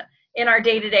them in our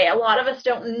day-to-day? A lot of us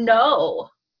don't know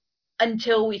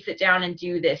until we sit down and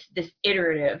do this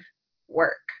iterative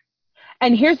work.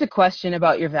 And here's a question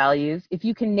about your values. If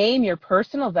you can name your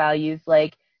personal values,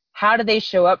 like, how do they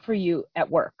show up for you at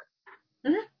work?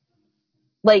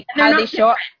 Like, how do they show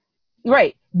up?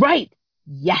 Right.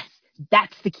 Yes,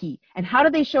 that's the key. And how do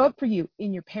they show up for you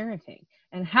in your parenting?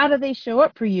 And how do they show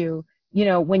up for you, you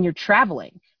know, when you're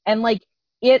traveling? And like,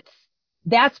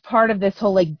 that's part of this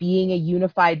whole, like, being a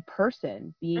unified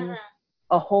person, being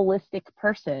a holistic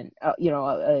person, you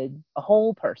know, a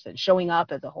whole person, showing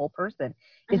up as a whole person,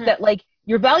 is that like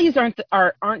your values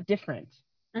aren't different.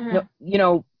 No, you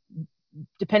know,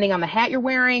 depending on the hat you're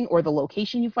wearing or the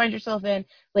location you find yourself in,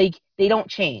 like, they don't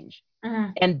change.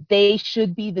 And they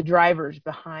should be the drivers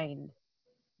behind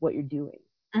what you're doing.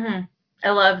 I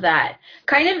love that.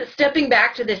 Kind of stepping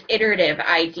back to this iterative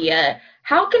idea,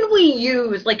 how can we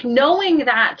use, like, knowing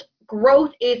that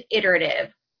growth is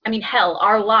iterative? I mean, hell,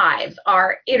 our lives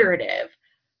are iterative.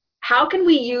 How can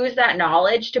we use that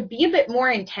knowledge to be a bit more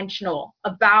intentional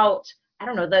about, I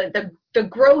don't know, the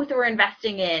growth we're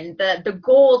investing in, the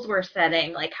goals we're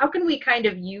setting? Like, how can we kind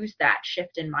of use that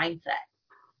shift in mindset?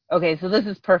 Okay, so this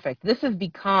is perfect. This has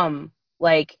become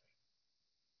like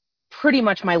pretty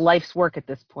much my life's work at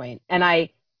this point. And I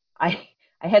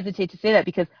hesitate to say that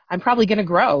because I'm probably going to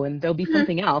grow and there'll be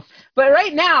something else. But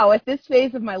right now, at this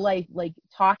phase of my life, like,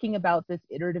 talking about this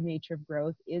iterative nature of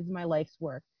growth is my life's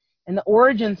work. And the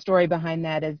origin story behind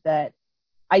that is that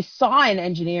I saw in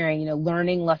engineering, you know,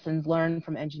 learning lessons learned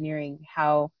from engineering,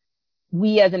 how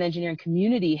we as an engineering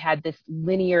community had this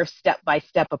linear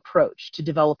step-by-step approach to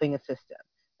developing a system.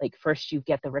 Like, first you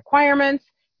get the requirements,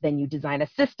 then you design a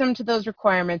system to those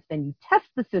requirements, then you test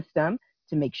the system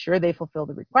to make sure they fulfill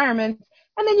the requirements,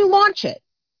 and then you launch it.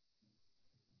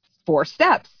 4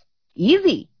 steps.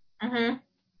 Easy.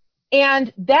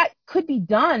 And that could be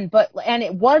done, and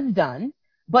it was done,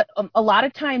 but a lot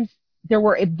of times there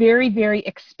were very, very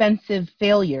expensive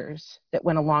failures that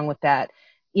went along with that,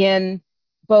 in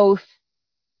both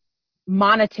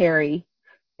monetary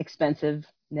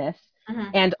expensiveness,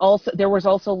 Mhm. And also there was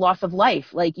also loss of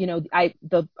life. Like, you know,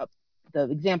 the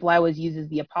example I always use is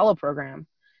the Apollo program,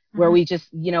 where Mhm. we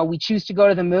just, you know, we choose to go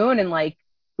to the moon and like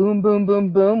boom, boom,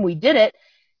 boom, boom, we did it.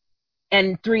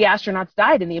 And 3 astronauts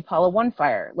died in the Apollo 1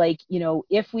 fire. Like, you know,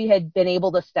 if we had been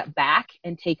able to step back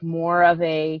and take more of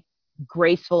a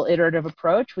graceful, iterative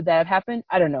approach, would that have happened?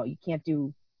 I don't know. You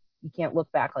can't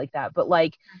look back like that. But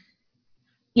like,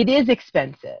 it is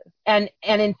expensive. And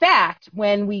in fact,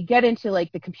 when we get into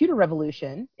like the computer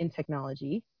revolution in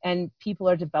technology and people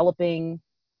are developing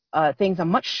things on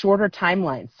much shorter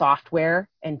timelines, software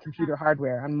and computer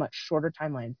hardware on much shorter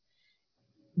timelines,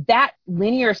 that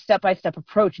linear step-by-step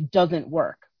approach doesn't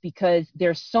work because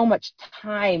there's so much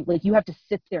time. Like, you have to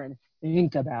sit there and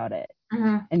think about it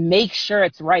Mhm. and make sure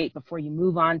it's right before you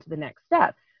move on to the next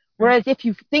step. Whereas if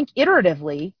you think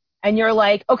iteratively and you're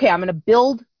like, okay, I'm going to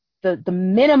build the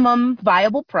minimum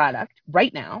viable product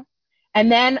right now,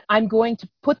 and then I'm going to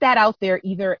put that out there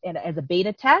either as a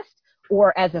beta test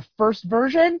or as a first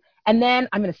version, and then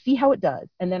I'm going to see how it does.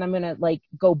 And then I'm going to like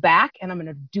go back and I'm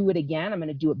going to do it again. I'm going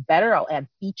to do it better. I'll add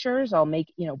features. I'll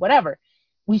make, you know, whatever.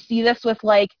 We see this with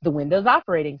like the Windows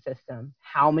operating system.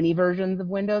 How many versions of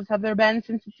Windows have there been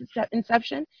since its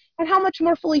inception? And how much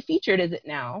more fully featured is it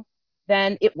now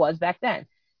than it was back then?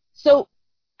 So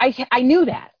I knew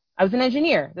that. I was an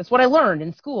engineer. That's what I learned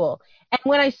in school. And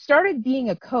when I started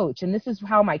being a coach, and this is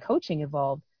how my coaching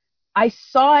evolved, I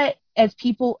saw it as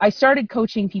I started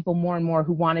coaching people more and more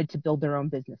who wanted to build their own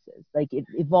businesses. Like, it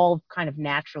evolved kind of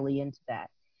naturally into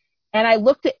that. And I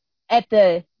looked at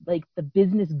the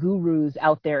business gurus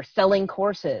out there selling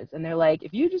courses, and they're like,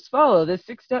 if you just follow this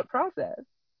 6-step process,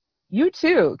 you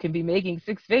too can be making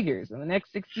 6 figures in the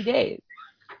next 60 days.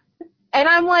 And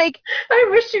I'm like, I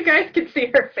wish you guys could see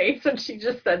her face when she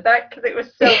just said that because it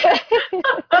was so.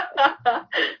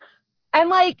 I'm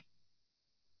like,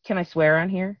 can I swear on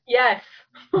here? Yes.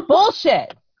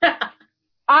 Bullshit.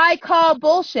 I call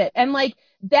bullshit. And like,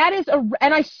 that is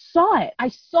and I saw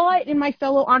it in my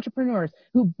fellow entrepreneurs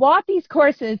who bought these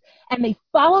courses and they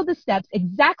followed the steps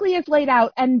exactly as laid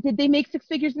out. And did they make 6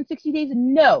 figures in 60 days?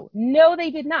 No,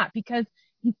 they did not, because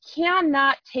you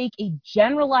cannot take a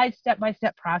generalized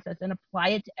step-by-step process and apply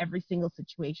it to every single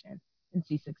situation and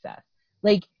see success.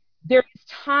 Like, there's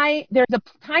a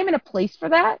time and a place for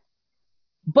that,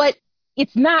 but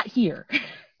it's not here.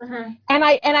 Mm-hmm. And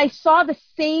I saw the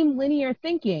same linear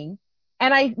thinking,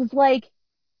 and I was like,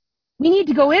 we need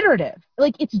to go iterative.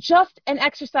 Like, it's just an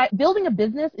exercise. Building a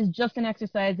business is just an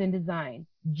exercise in design,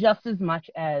 just as much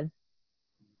as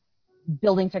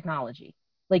building technology.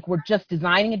 Like, we're just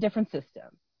designing a different system.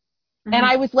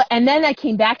 Mm-hmm. And then I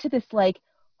came back to this, like,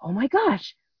 oh my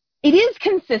gosh, it is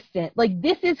consistent. Like,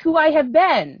 this is who I have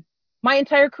been my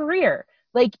entire career.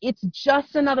 Like, it's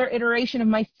just another iteration of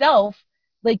myself.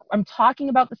 Like, I'm talking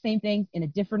about the same things in a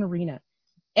different arena.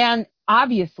 And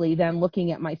obviously then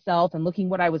looking at myself and looking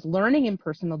what I was learning in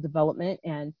personal development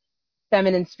and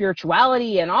feminine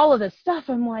spirituality and all of this stuff,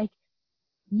 I'm like,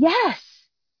 yes,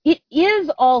 it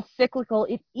is all cyclical.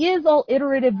 It is all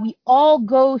iterative. We all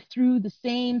go through the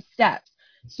same steps.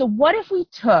 So what if we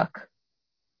took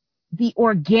the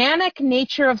organic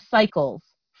nature of cycles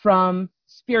from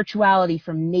spirituality,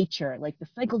 from nature, like the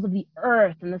cycles of the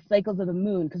earth and the cycles of the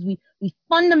moon, because we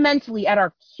fundamentally at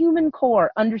our human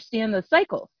core understand those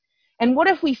cycles. And what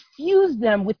if we fuse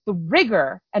them with the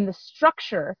rigor and the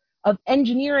structure of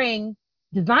engineering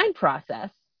design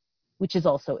process, which is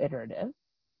also iterative,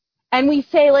 and we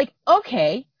say, like,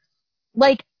 okay,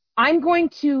 like, I'm going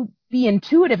to be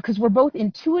intuitive, because we're both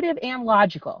intuitive and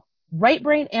logical, right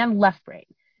brain and left brain,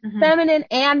 Mm-hmm. feminine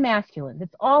and masculine.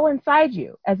 It's all inside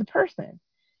you as a person.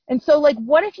 And so, like,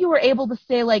 what if you were able to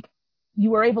say, like,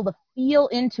 you were able to feel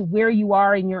into where you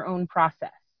are in your own process?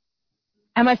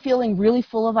 Am I feeling really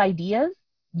full of ideas?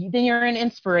 Then you're an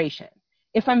inspiration.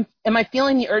 Am I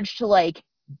feeling the urge to, like,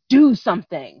 do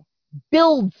something,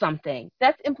 build something?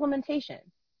 That's implementation.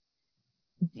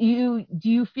 Do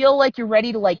you feel like you're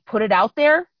ready to, like, put it out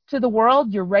there to the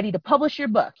world? You're ready to publish your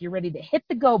book. You're ready to hit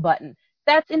the go button.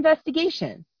 That's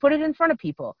investigation. Put it in front of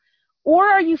people. Or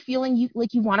are you feeling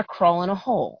like you want to crawl in a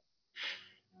hole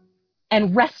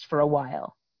and rest for a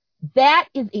while? That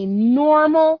is a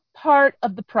normal part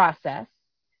of the process.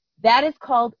 That is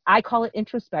I call it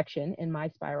introspection in my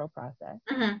spiral process.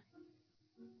 Mm-hmm.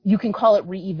 You can call it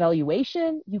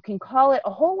reevaluation. You can call it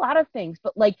a whole lot of things.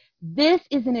 But, like, this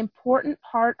is an important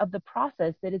part of the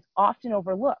process that is often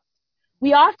overlooked.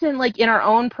 We often, like, in our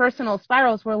own personal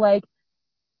spirals, we're like,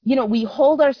 you know, we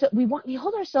hold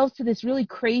ourselves to this really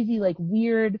crazy, like,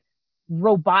 weird,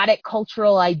 robotic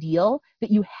cultural ideal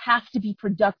that you have to be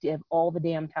productive all the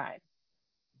damn time.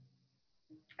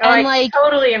 Oh, and I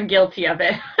totally am guilty of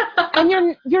it. And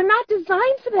you're not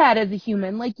designed for that as a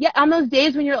human. Like, yeah, on those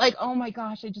days when you're like, oh my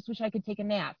gosh, I just wish I could take a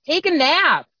nap. Take a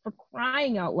nap, for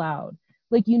crying out loud.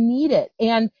 Like, you need it.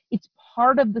 And it's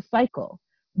part of the cycle.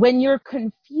 When you're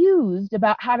confused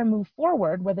about how to move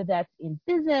forward, whether that's in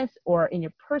business or in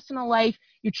your personal life,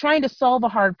 you're trying to solve a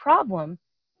hard problem,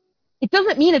 it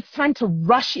doesn't mean it's time to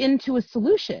rush into a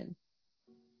solution.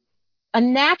 A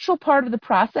natural part of the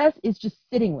process is just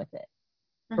sitting with it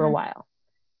for a while.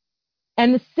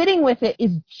 And the sitting with it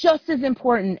is just as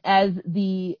important as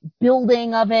the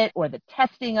building of it or the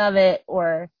testing of it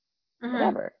or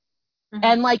whatever.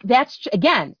 And like, that's,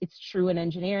 again, it's true in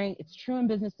engineering, it's true in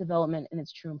business development, and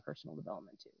it's true in personal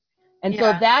development too. And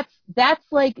so that's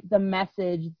like the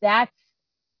message. That's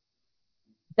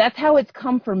how it's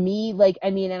come for me. Like, I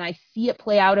mean, and I see it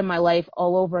play out in my life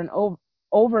all over and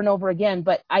over again.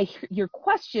 But your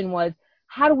question was,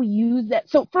 how do we use that?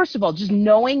 So first of all, just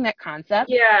knowing that concept.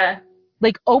 Yeah.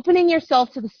 Like, opening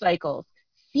yourself to the cycles,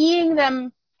 seeing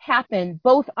them happen,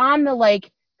 both on the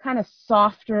like kind of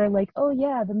softer, like, oh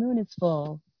yeah, the moon is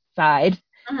full side,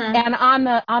 and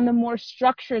on the more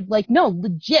structured, like, no,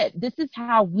 legit, this is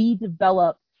how we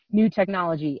develop new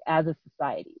technology as a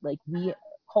society. Like, we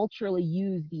culturally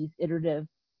use these iterative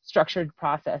structured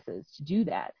processes to do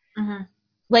that.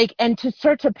 Like, and to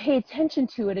start to pay attention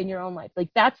to it in your own life. Like,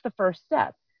 that's the first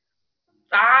step.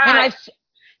 And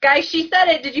guys, she said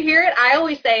it. Did you hear it? I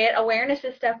always say it. Awareness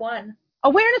is step one.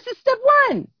 Awareness is step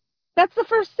one. That's the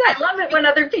first step. I love it when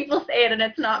other people say it and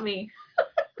it's not me.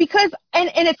 Because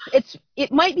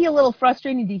it might be a little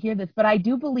frustrating to hear this, but I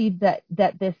do believe that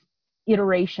this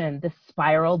iteration, this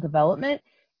spiral development,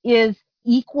 is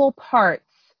equal parts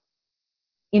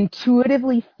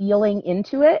intuitively feeling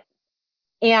into it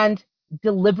and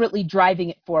deliberately driving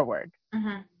it forward.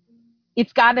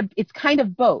 It's kind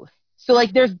of both. So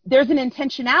like there's an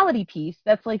intentionality piece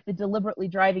that's like the deliberately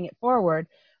driving it forward,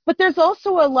 but there's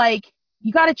also a like,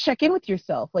 you got to check in with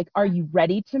yourself. Like, are you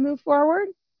ready to move forward?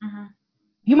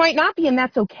 You might not be, and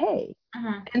that's okay.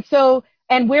 And so,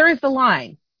 and where is the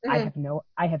line? I have no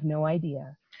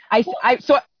idea.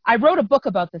 So I wrote a book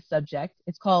about this subject.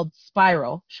 It's called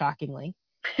Spiral, shockingly.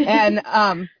 And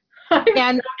I'm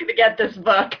going to get this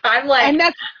book. I'm like, and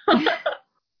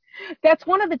that's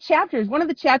one of the chapters. One of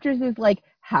the chapters is like,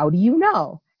 how do you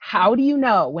know? How do you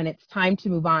know when it's time to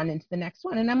move on into the next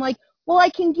one? And I'm like, well, I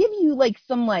can give you like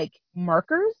some like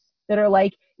markers that are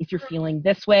like, if you're feeling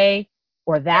this way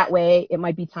or that way, it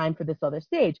might be time for this other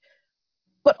stage.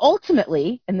 But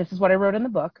ultimately, and this is what I wrote in the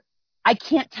book, I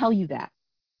can't tell you that.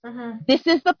 This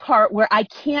is the part where I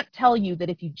can't tell you that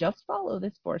if you just follow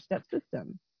this 4-step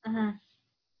system,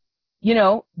 you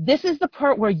know, this is the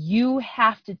part where you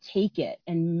have to take it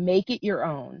and make it your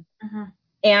own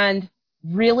and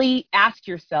really ask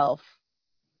yourself,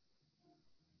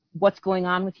 what's going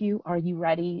on with you? Are you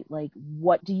ready? Like,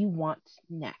 what do you want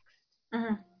next?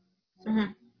 I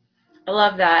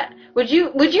love that. Would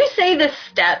you say the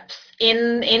steps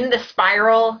in the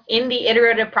spiral, in the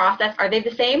iterative process, are they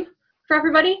the same for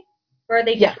everybody, or are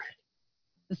they different?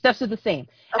 Yes. The steps are the same.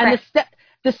 Okay. And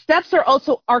the steps are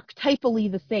also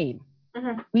archetypally the same.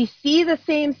 We see the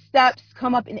same steps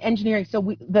come up in engineering.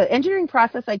 So the engineering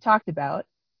process I talked about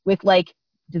with like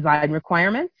design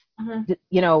requirements,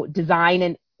 design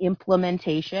and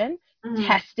implementation,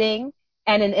 testing,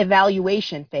 and an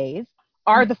evaluation phase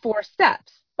are the 4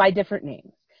 steps by different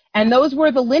names. And those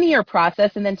were the linear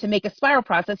process. And then to make a spiral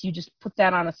process, you just put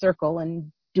that on a circle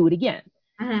and do it again.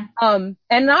 And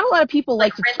not a lot of people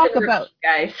like to talk about,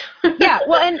 guys. Yeah.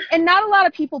 Well, and not a lot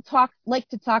of people like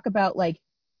to talk about like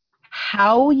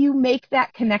how you make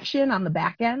that connection on the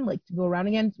back end, like to go around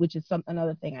again, which is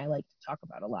another thing I like to talk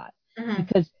about a lot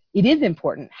because it is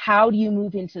important. How do you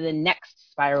move into the next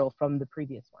spiral from the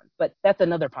previous one? But that's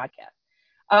another podcast.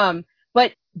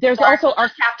 But there's also I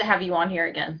have to have you on here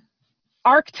again.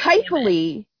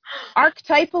 Archetypally,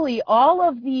 all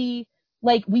of the,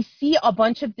 like, we see a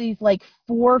bunch of these like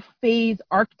 4-phase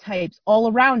archetypes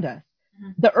all around us.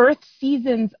 The Earth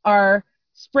seasons are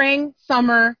spring,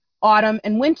 summer, autumn,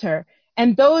 and winter.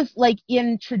 And those, like,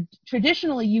 in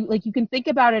traditionally, you can think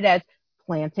about it as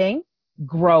planting,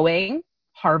 growing,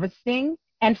 harvesting,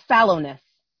 and fallowness,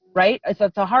 right? So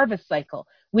it's a harvest cycle,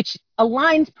 which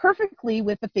aligns perfectly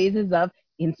with the phases of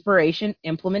inspiration,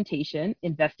 implementation,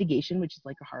 investigation, which is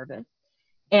like a harvest,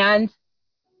 and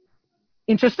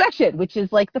introspection, which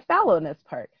is like the fallowness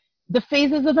part. The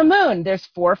phases of the moon, there's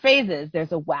 4 phases.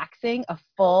 There's a waxing, a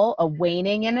full, a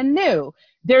waning, and a new.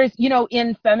 There's,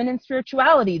 in feminine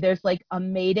spirituality, there's like a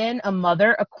maiden, a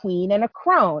mother, a queen, and a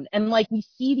crone. And like we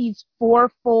see these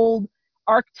 4-fold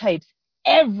archetypes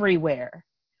everywhere.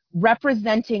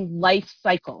 representing life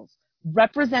cycles,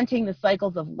 representing the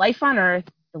cycles of life on Earth,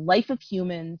 the life of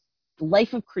humans, the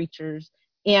life of creatures,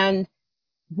 and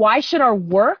why should our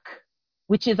work,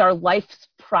 which is our life's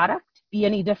product, be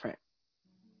any different?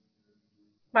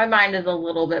 My mind is a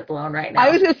little bit blown right now. I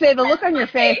was going to say, the look on your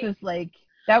face is like,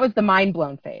 that was the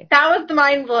mind-blown face. That was the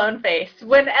mind-blown face.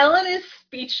 When Ellen is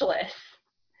speechless,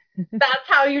 that's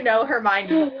how you know her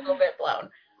mind is a little bit blown.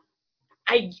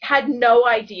 I had no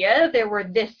idea there were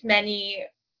this many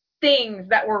things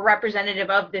that were representative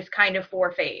of this kind of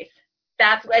 4-phase.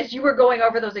 That's, as you were going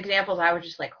over those examples, I was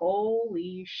just like,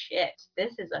 holy shit,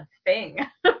 this is a thing.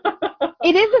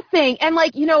 It is a thing. And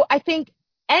like, you know, I think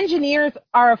engineers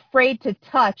are afraid to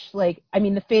touch, like, I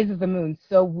mean, the phase of the moon,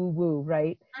 so woo-woo,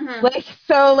 right? Mm-hmm. Like,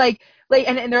 so like,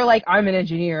 and they're like, I'm an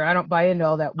engineer. I don't buy into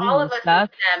all that woo all of us stuff.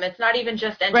 Them. It's not even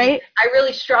just engineers. Right? I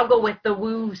really struggle with the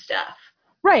woo stuff.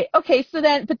 Right. Okay. So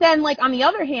then, but then like on the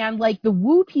other hand, like the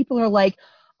woo people are like,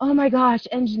 oh my gosh,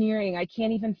 engineering, I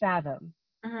can't even fathom.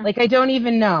 Mm-hmm. Like, I don't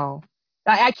even know.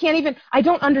 I can't even, I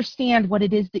don't understand what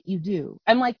it is that you do.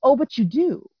 I'm like, oh, but you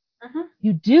do. Mm-hmm.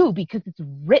 You do, because it's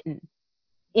written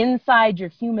inside your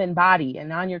human body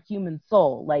and on your human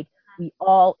soul. Like, we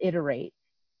all iterate.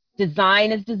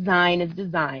 Design is design is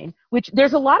design, which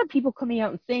there's a lot of people coming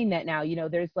out and saying that now. You know,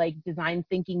 there's like design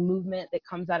thinking movement that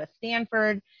comes out of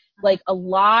Stanford. Like, a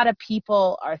lot of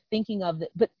people are thinking of it.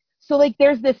 But so like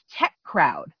there's this tech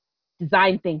crowd,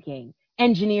 design thinking,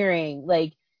 engineering,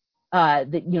 like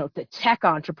the tech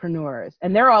entrepreneurs,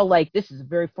 and they're all like, this is a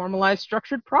very formalized,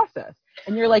 structured process.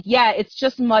 And you're like, yeah, it's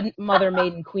just mother,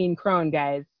 maiden, queen, crone,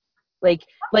 guys. Like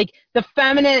the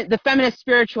feminist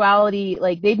spirituality,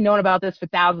 like, they've known about this for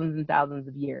thousands and thousands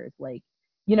of years. Like,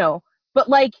 you know, but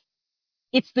like,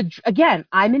 it's again,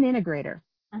 I'm an integrator.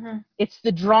 Mm-hmm. It's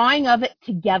the drawing of it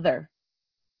together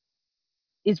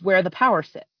is where the power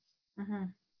sits. Mm-hmm.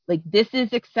 Like, this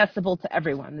is accessible to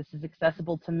everyone. This is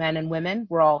accessible to men and women.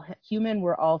 We're all human.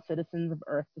 We're all citizens of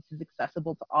Earth. This is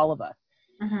accessible to all of us.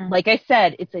 Mm-hmm. Like I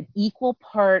said, it's an equal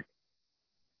part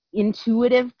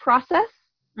intuitive process,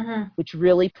 mm-hmm. which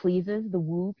really pleases the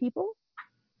woo people,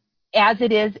 as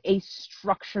it is a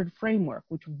structured framework,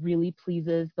 which really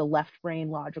pleases the left brain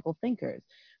logical thinkers.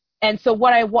 And so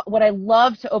what I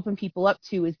love to open people up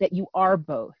to is that you are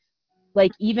both.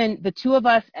 Like, even the two of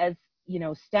us as, you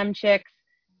know, STEM chicks,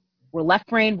 we're left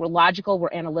brain, we're logical,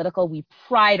 we're analytical. We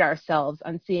pride ourselves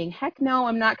on saying, heck no,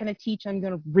 I'm not going to teach, I'm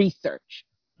going to research.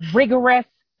 Rigorous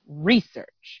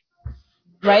research,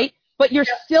 right? But you're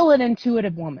still an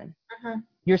intuitive woman. Mm-hmm.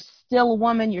 You're still a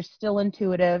woman, you're still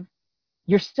intuitive,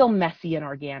 you're still messy and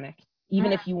organic.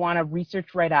 Even if you want to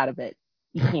research right out of it,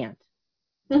 you can't.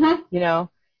 Mm-hmm. You know?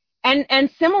 And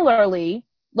similarly,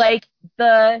 like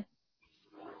the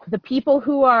people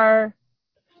who are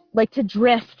like to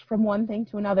drift from one thing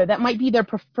to another, that might be their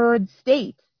preferred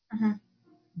state, mm-hmm.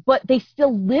 but they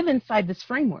still live inside this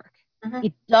framework. Mm-hmm.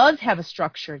 It does have a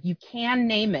structure. You can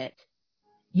name it.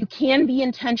 You can be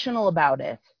intentional about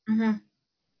it. Mm-hmm.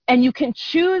 And you can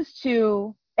choose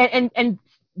to, and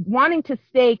wanting to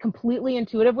stay completely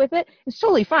intuitive with it is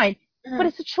totally fine, mm-hmm. but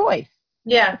it's a choice.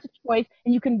 Yeah. It's a choice,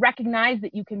 and you can recognize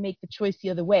that you can make the choice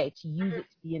the other way, to use it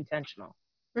to be intentional.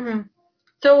 Mm-hmm.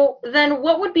 So then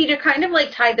what would be, to kind of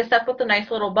like tie this up with a nice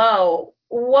little bow,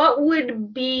 what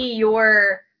would be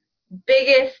your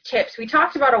biggest tips? We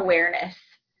talked about awareness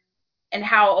and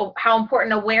how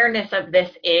important awareness of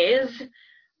this is.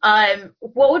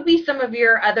 What would be some of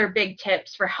your other big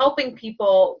tips for helping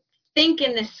people think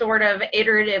in this sort of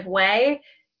iterative way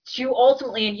to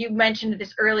ultimately, and you mentioned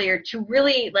this earlier, to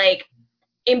really like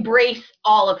embrace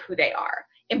all of who they are,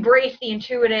 embrace the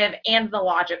intuitive and the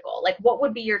logical? Like, what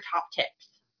would be your top tips?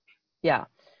 Yeah.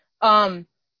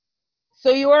 So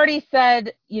you already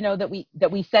said, you know, that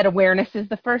we said awareness is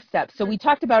the first step. So we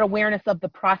talked about awareness of the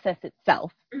process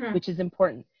itself, mm-hmm. which is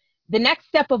important. The next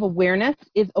step of awareness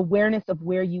is awareness of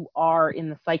where you are in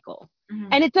the cycle. Mm-hmm.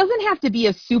 And it doesn't have to be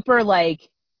a super, like,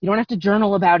 you don't have to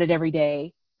journal about it every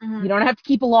day. Mm-hmm. You don't have to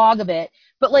keep a log of it.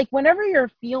 But like, whenever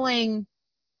you're feeling,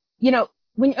 you know,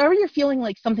 whenever you're feeling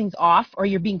like something's off or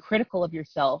you're being critical of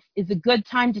yourself, is a good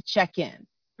time to check in.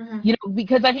 Mm-hmm. You know,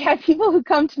 because I've had people who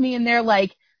come to me and they're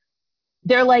like,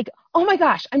 oh my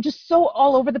gosh, I'm just so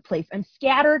all over the place. I'm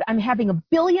scattered. I'm having a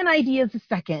billion ideas a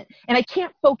second and I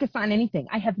can't focus on anything.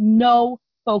 I have no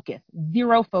focus,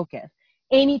 zero focus.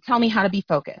 Amy, tell me how to be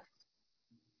focused.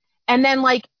 And then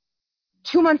like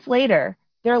 2 months later,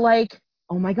 they're like,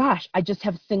 oh my gosh, I just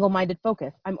have single-minded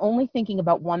focus. I'm only thinking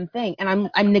about one thing and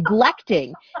I'm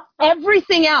neglecting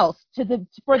everything else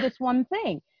for this one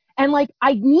thing. And like,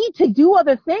 I need to do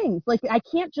other things. Like, I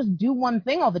can't just do one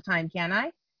thing all the time, can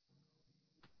I?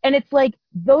 And it's like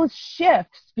those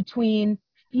shifts between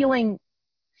feeling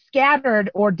scattered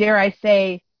or, dare I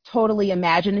say, totally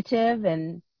imaginative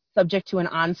and subject to an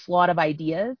onslaught of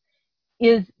ideas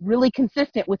is really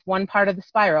consistent with one part of the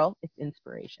spiral. It's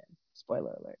inspiration.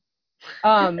 Spoiler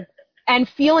alert. And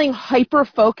feeling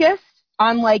hyper-focused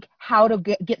on like how to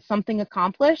get something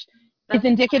accomplished is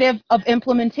indicative of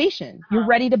implementation. You're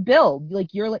ready to build. Like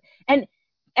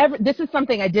this is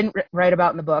something I didn't write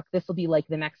about in the book. This will be like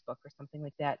the next book or something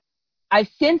like that.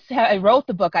 Since I wrote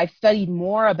the book, I've studied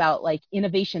more about like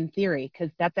innovation theory,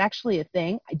 because that's actually a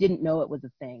thing. I didn't know it was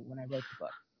a thing when I wrote the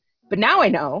book, but now I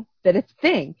know that it's a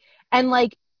thing. And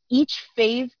like each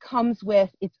phase comes with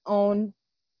its own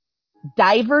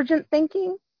divergent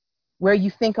thinking, where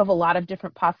you think of a lot of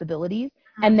different possibilities,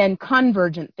 and then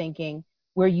convergent thinking,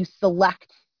 where you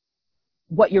select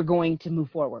what you're going to move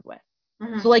forward with.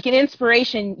 So like in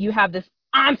inspiration, you have this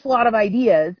onslaught of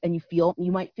ideas and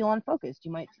you might feel unfocused,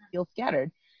 you might feel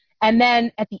scattered. And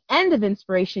then at the end of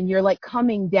inspiration, you're like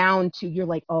coming down to, you're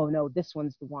like, oh no, this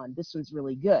one's the one, this one's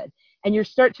really good. And you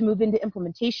start to move into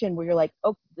implementation, where you're like,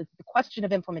 oh, the question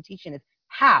of implementation is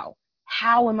how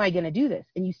am I going to do this?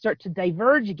 And you start to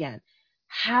diverge again.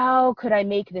 How could I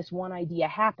make this one idea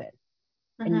happen?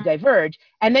 And you diverge.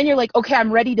 And then you're like, okay,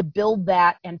 I'm ready to build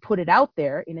that and put it out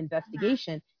there in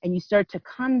investigation. And you start to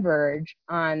converge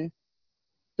on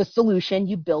the solution,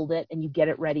 you build it, and you get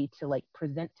it ready to like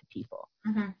present to people.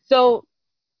 So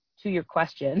to your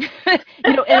question,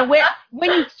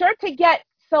 when you start to get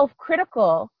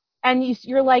self-critical and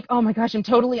you're like, oh my gosh, I'm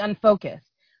totally unfocused.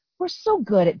 We're so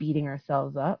good at beating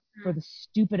ourselves up for the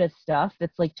stupidest stuff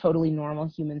that's like totally normal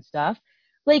human stuff.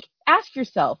 Like, ask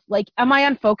yourself, like, am I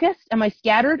unfocused? Am I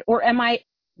scattered? Or am I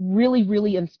really,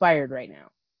 really inspired right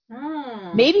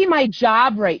now? Maybe my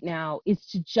job right now is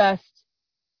to just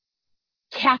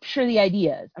capture the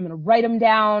ideas. I'm going to write them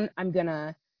down. I'm going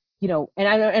to,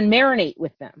 and marinate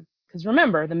with them. Because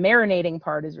remember, the marinating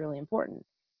part is really important.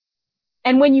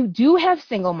 And when you do have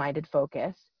single-minded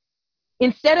focus,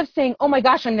 instead of saying, oh my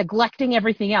gosh, I'm neglecting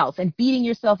everything else and beating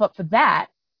yourself up for that,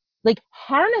 like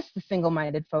harness the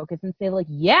single-minded focus and say like,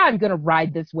 yeah, I'm going to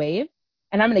ride this wave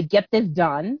and I'm going to get this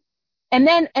done. And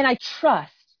I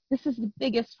trust, this is the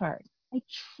biggest part. I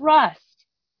trust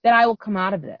that I will come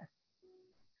out of this.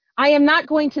 I am not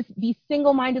going to be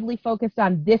single-mindedly focused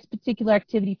on this particular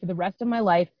activity for the rest of my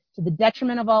life to the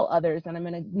detriment of all others. And I'm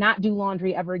going to not do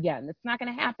laundry ever again. That's not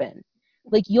going to happen.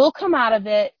 Like, you'll come out of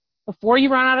it before you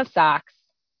run out of socks,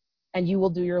 and you will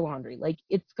do your laundry. Like,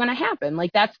 it's going to happen.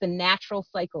 Like, that's the natural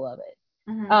cycle of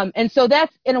it. And so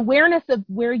that's an awareness of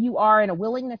where you are and a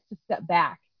willingness to step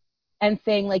back and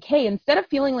saying like, hey, instead of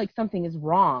feeling like something is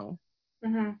wrong,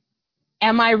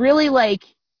 am I really like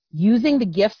using the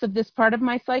gifts of this part of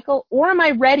my cycle? Or am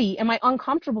I ready? Am I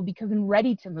uncomfortable because I'm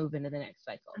ready to move into the next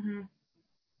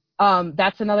cycle?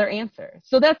 That's another answer.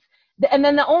 So and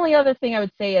then the only other thing I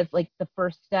would say is like the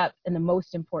first step and the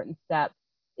most important step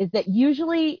is that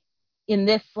usually in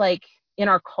this, like in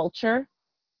our culture,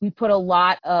 we put a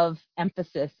lot of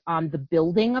emphasis on the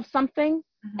building of something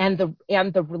and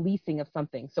the releasing of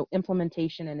something. So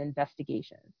implementation and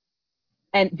investigation.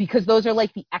 And because those are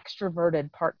like the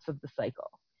extroverted parts of the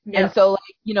cycle. Yeah. And so,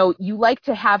 like, you like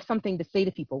to have something to say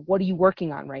to people. What are you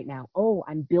working on right now? Oh,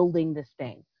 I'm building this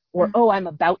thing. Or, oh, I'm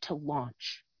about to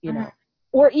launch, know.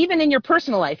 Or even in your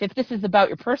personal life, if this is about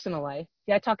your personal life.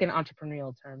 Yeah, I talk in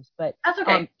entrepreneurial terms, but that's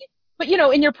okay. But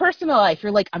in your personal life,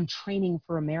 you're like, I'm training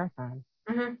for a marathon.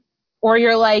 Or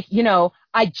you're like,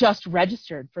 I just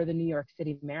registered for the New York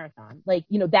City Marathon. Like,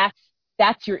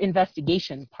 that's your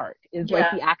investigation part is like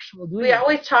the actual doing. We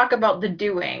always talk about the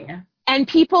doing. And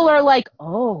people are like,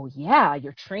 oh yeah,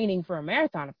 you're training for a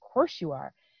marathon. Of course you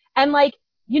are. And like,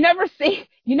 you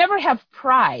never have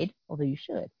pride, although you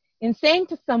should, in saying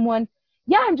to someone,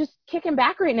 yeah, I'm just kicking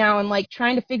back right now and like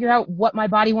trying to figure out what my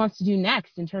body wants to do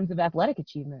next in terms of athletic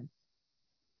achievement.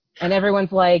 And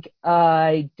everyone's like,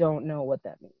 I don't know what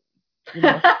that means.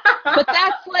 But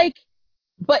that's like,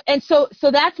 and so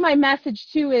that's my message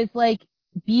too, is like,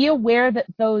 be aware that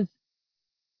those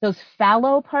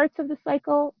fallow parts of the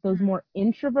cycle, those more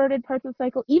introverted parts of the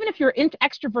cycle, even if you're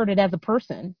extroverted as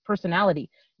a personality,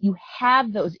 you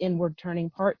have those inward turning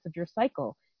parts of your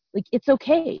cycle. Like, it's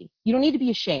okay. You don't need to be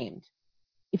ashamed.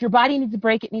 If your body needs a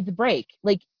break, it needs a break.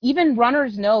 Like, even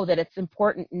runners know that it's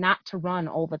important not to run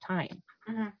all the time.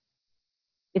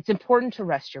 It's important to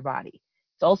rest your body.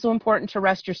 It's also important to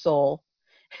rest your soul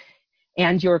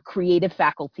and your creative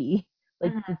faculty.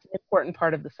 Like, it's an important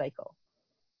part of the cycle.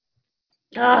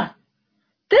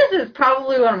 This is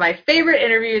probably one of my favorite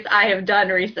interviews I have done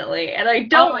recently, and I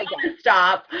don't want to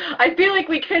stop. I feel like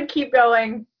we could keep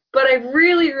going but I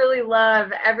really, really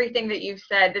love everything that you've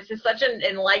said. This is such an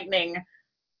enlightening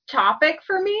topic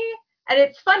for me. And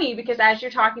it's funny because as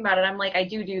you're talking about it, I'm like, I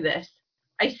do this.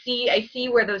 I see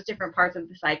where those different parts of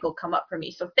the cycle come up for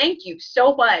me. So thank you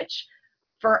so much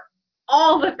for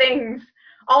all the things,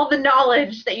 all the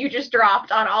knowledge that you just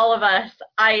dropped on all of us.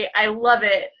 I love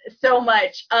it so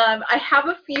much. I have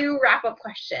a few wrap-up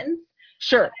questions.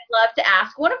 Sure. I'd love to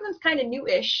ask. One of them's kind of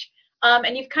newish,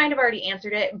 and you've kind of already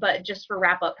answered it, but just for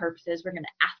wrap-up purposes, we're going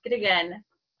to ask it again.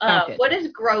 What does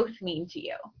growth mean to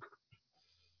you?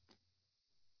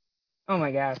 Oh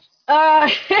my gosh.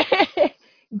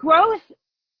 Growth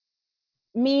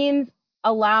means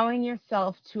allowing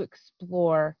yourself to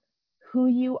explore who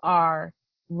you are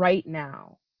right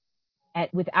now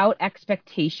without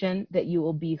expectation that you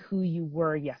will be who you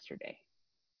were yesterday.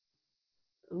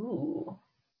 Ooh.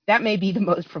 That may be the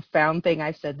most profound thing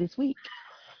I've said this week.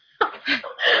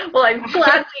 Well, I'm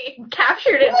glad we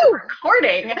captured it in the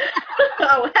recording.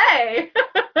 Oh, hey.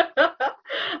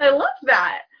 I love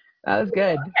that. That was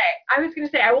good. Okay, I was going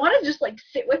to say, I want to just like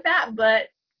sit with that, but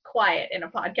quiet in a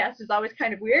podcast is always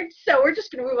kind of weird. So we're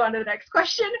just going to move on to the next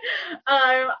question.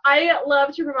 I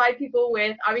love to provide people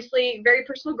with, obviously, very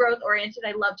personal growth oriented.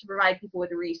 I love to provide people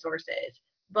with resources,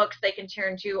 books they can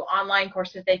turn to, online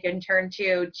courses they can turn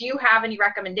to. Do you have any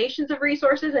recommendations of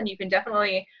resources? And you can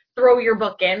definitely throw your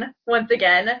book in once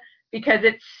again, because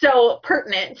it's so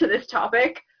pertinent to this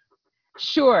topic.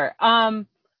 Sure.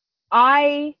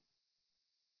 I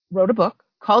wrote a book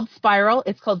called Spiral.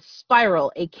 It's called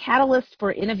Spiral, a catalyst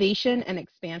for innovation and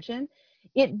expansion.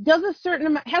 It has a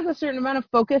certain amount of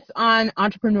focus on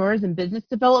entrepreneurs and business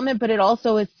development, but it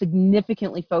also is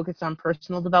significantly focused on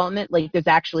personal development. Like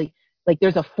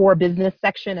there's a for business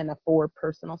section and a for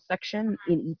personal section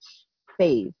in each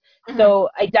phase. Mm-hmm. So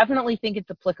I definitely think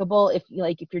it's applicable if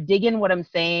you're digging what I'm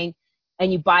saying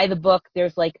and you buy the book,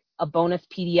 there's like a bonus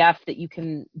PDF that you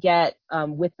can get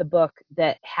with the book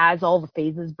that has all the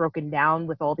phases broken down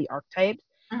with all the archetypes.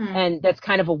 Mm-hmm. And that's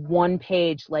kind of a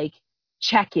one-page like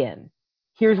check-in.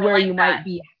 Here's where you might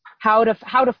be, how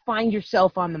to find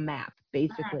yourself on the map,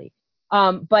 basically.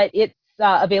 Mm-hmm. But it's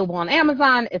available on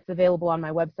Amazon. It's available on my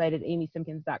website at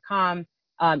amysimkins.com.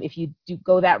 If you do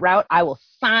go that route, I will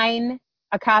sign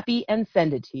a copy and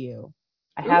send it to you.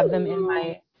 I have them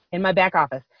in my back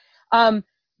office.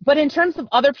 But in terms of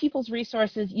other people's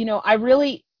resources, I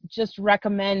really just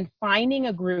recommend finding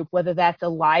a group, whether that's a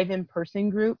live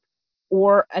in-person group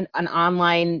or an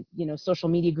online, social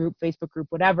media group, Facebook group,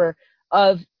 whatever,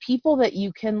 of people that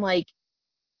you can like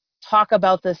talk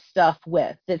about this stuff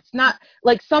with. It's not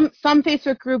like some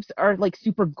Facebook groups are like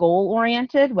super goal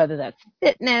oriented, whether that's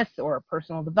fitness or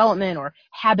personal development or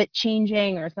habit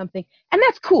changing or something. And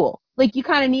that's cool. Like you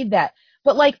kind of need that.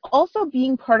 But like also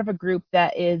being part of a group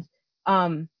that is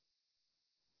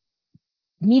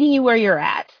meeting you where you're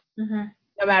at, mm-hmm.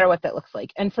 no matter what that looks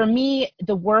like. And for me,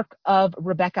 the work of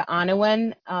Rebecca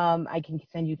Onwin, I can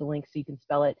send you the link so you can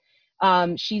spell it. I'll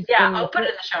put it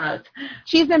in the show notes.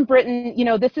 She's in Britain.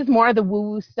 This is more of the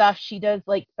woo-woo stuff. She does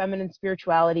like feminine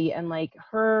spirituality, and like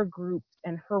her group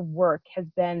and her work has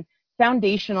been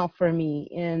foundational for me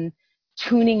in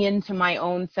tuning into my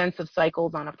own sense of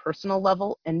cycles on a personal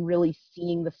level and really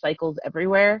seeing the cycles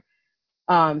everywhere,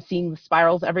 seeing the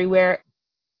spirals everywhere.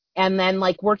 And then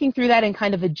like working through that in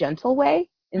kind of a gentle way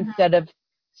instead of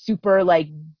super like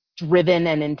driven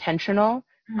and intentional,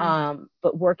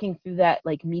 but working through that,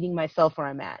 like meeting myself where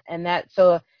I'm at. And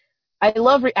so I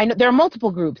know there are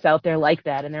multiple groups out there like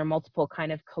that, and there are multiple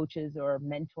kind of coaches or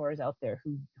mentors out there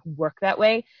who work that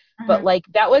way. But like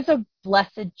that was a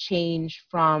blessed change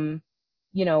from,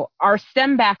 our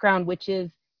STEM background, which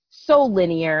is so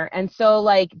linear. And so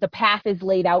like the path is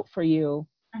laid out for you,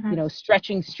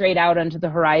 stretching straight out onto the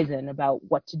horizon about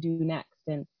what to do next.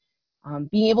 And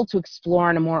being able to explore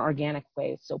in a more organic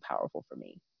way is so powerful for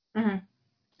me. Mm-hmm.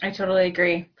 I totally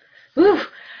agree. Whew.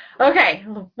 Okay,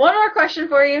 one more question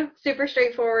for you. Super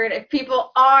straightforward. If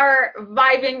people are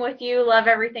vibing with you, love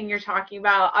everything you're talking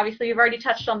about, obviously you've already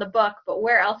touched on the book, but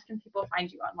where else can people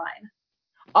find you online?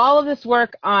 All of this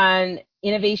work on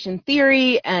innovation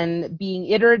theory and being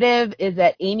iterative is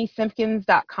at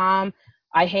amysimkins.com.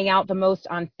 I hang out the most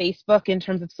on Facebook in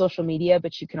terms of social media,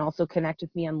 but you can also connect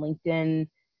with me on LinkedIn,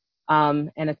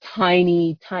 and a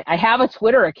tiny, I have a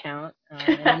Twitter account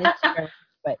and an Instagram,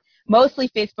 but mostly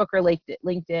Facebook or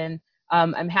LinkedIn.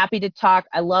 I'm happy to talk.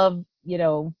 I love,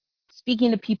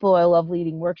 speaking to people. I love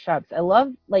leading workshops. I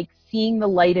love like seeing the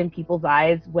light in people's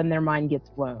eyes when their mind gets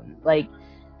blown. Like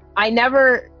I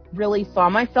never really saw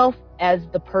myself as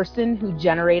the person who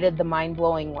generated the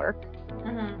mind-blowing work.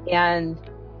 And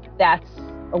that's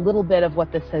a little bit of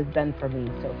what this has been for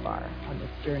me so far on this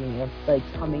journey of like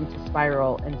coming to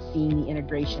Spiral and seeing the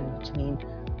integration between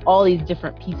all these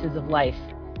different pieces of life.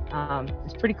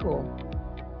 It's pretty cool.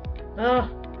 Oh,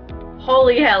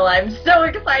 holy hell, I'm so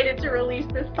excited to release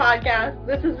this podcast.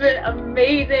 This has been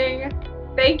amazing.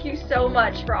 Thank you so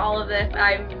much for all of this.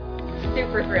 I'm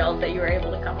super thrilled that you were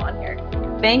able to come on here.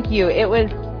 Thank you. It was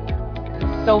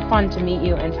so fun to meet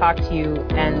you and talk to you.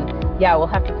 And yeah, we'll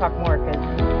have to talk more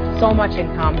because so much in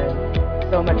common,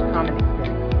 so much common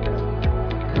experience.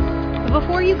 But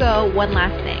before you go, one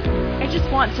last thing. I just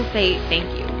want to say thank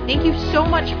you. Thank you so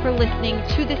much for listening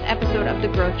to this episode of The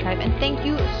Growth Tribe, and thank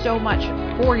you so much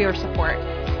for your support.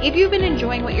 If you've been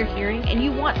enjoying what you're hearing and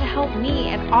you want to help me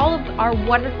and all of our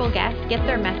wonderful guests get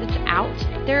their message out,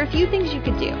 there are a few things you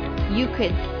could do. You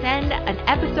could send an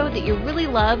episode that you really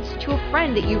loved to a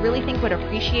friend that you really think would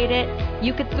appreciate it.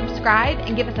 You could subscribe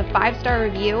and give us a 5-star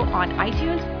review on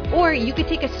iTunes, or you could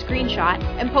take a screenshot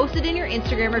and post it in your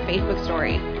Instagram or Facebook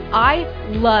story. I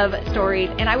love stories,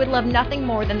 and I would love nothing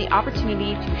more than the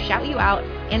opportunity to shout you out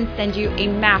and send you a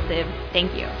massive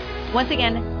thank you. Once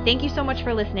again, thank you so much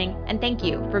for listening, and thank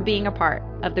you for being a part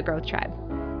of the Growth Tribe.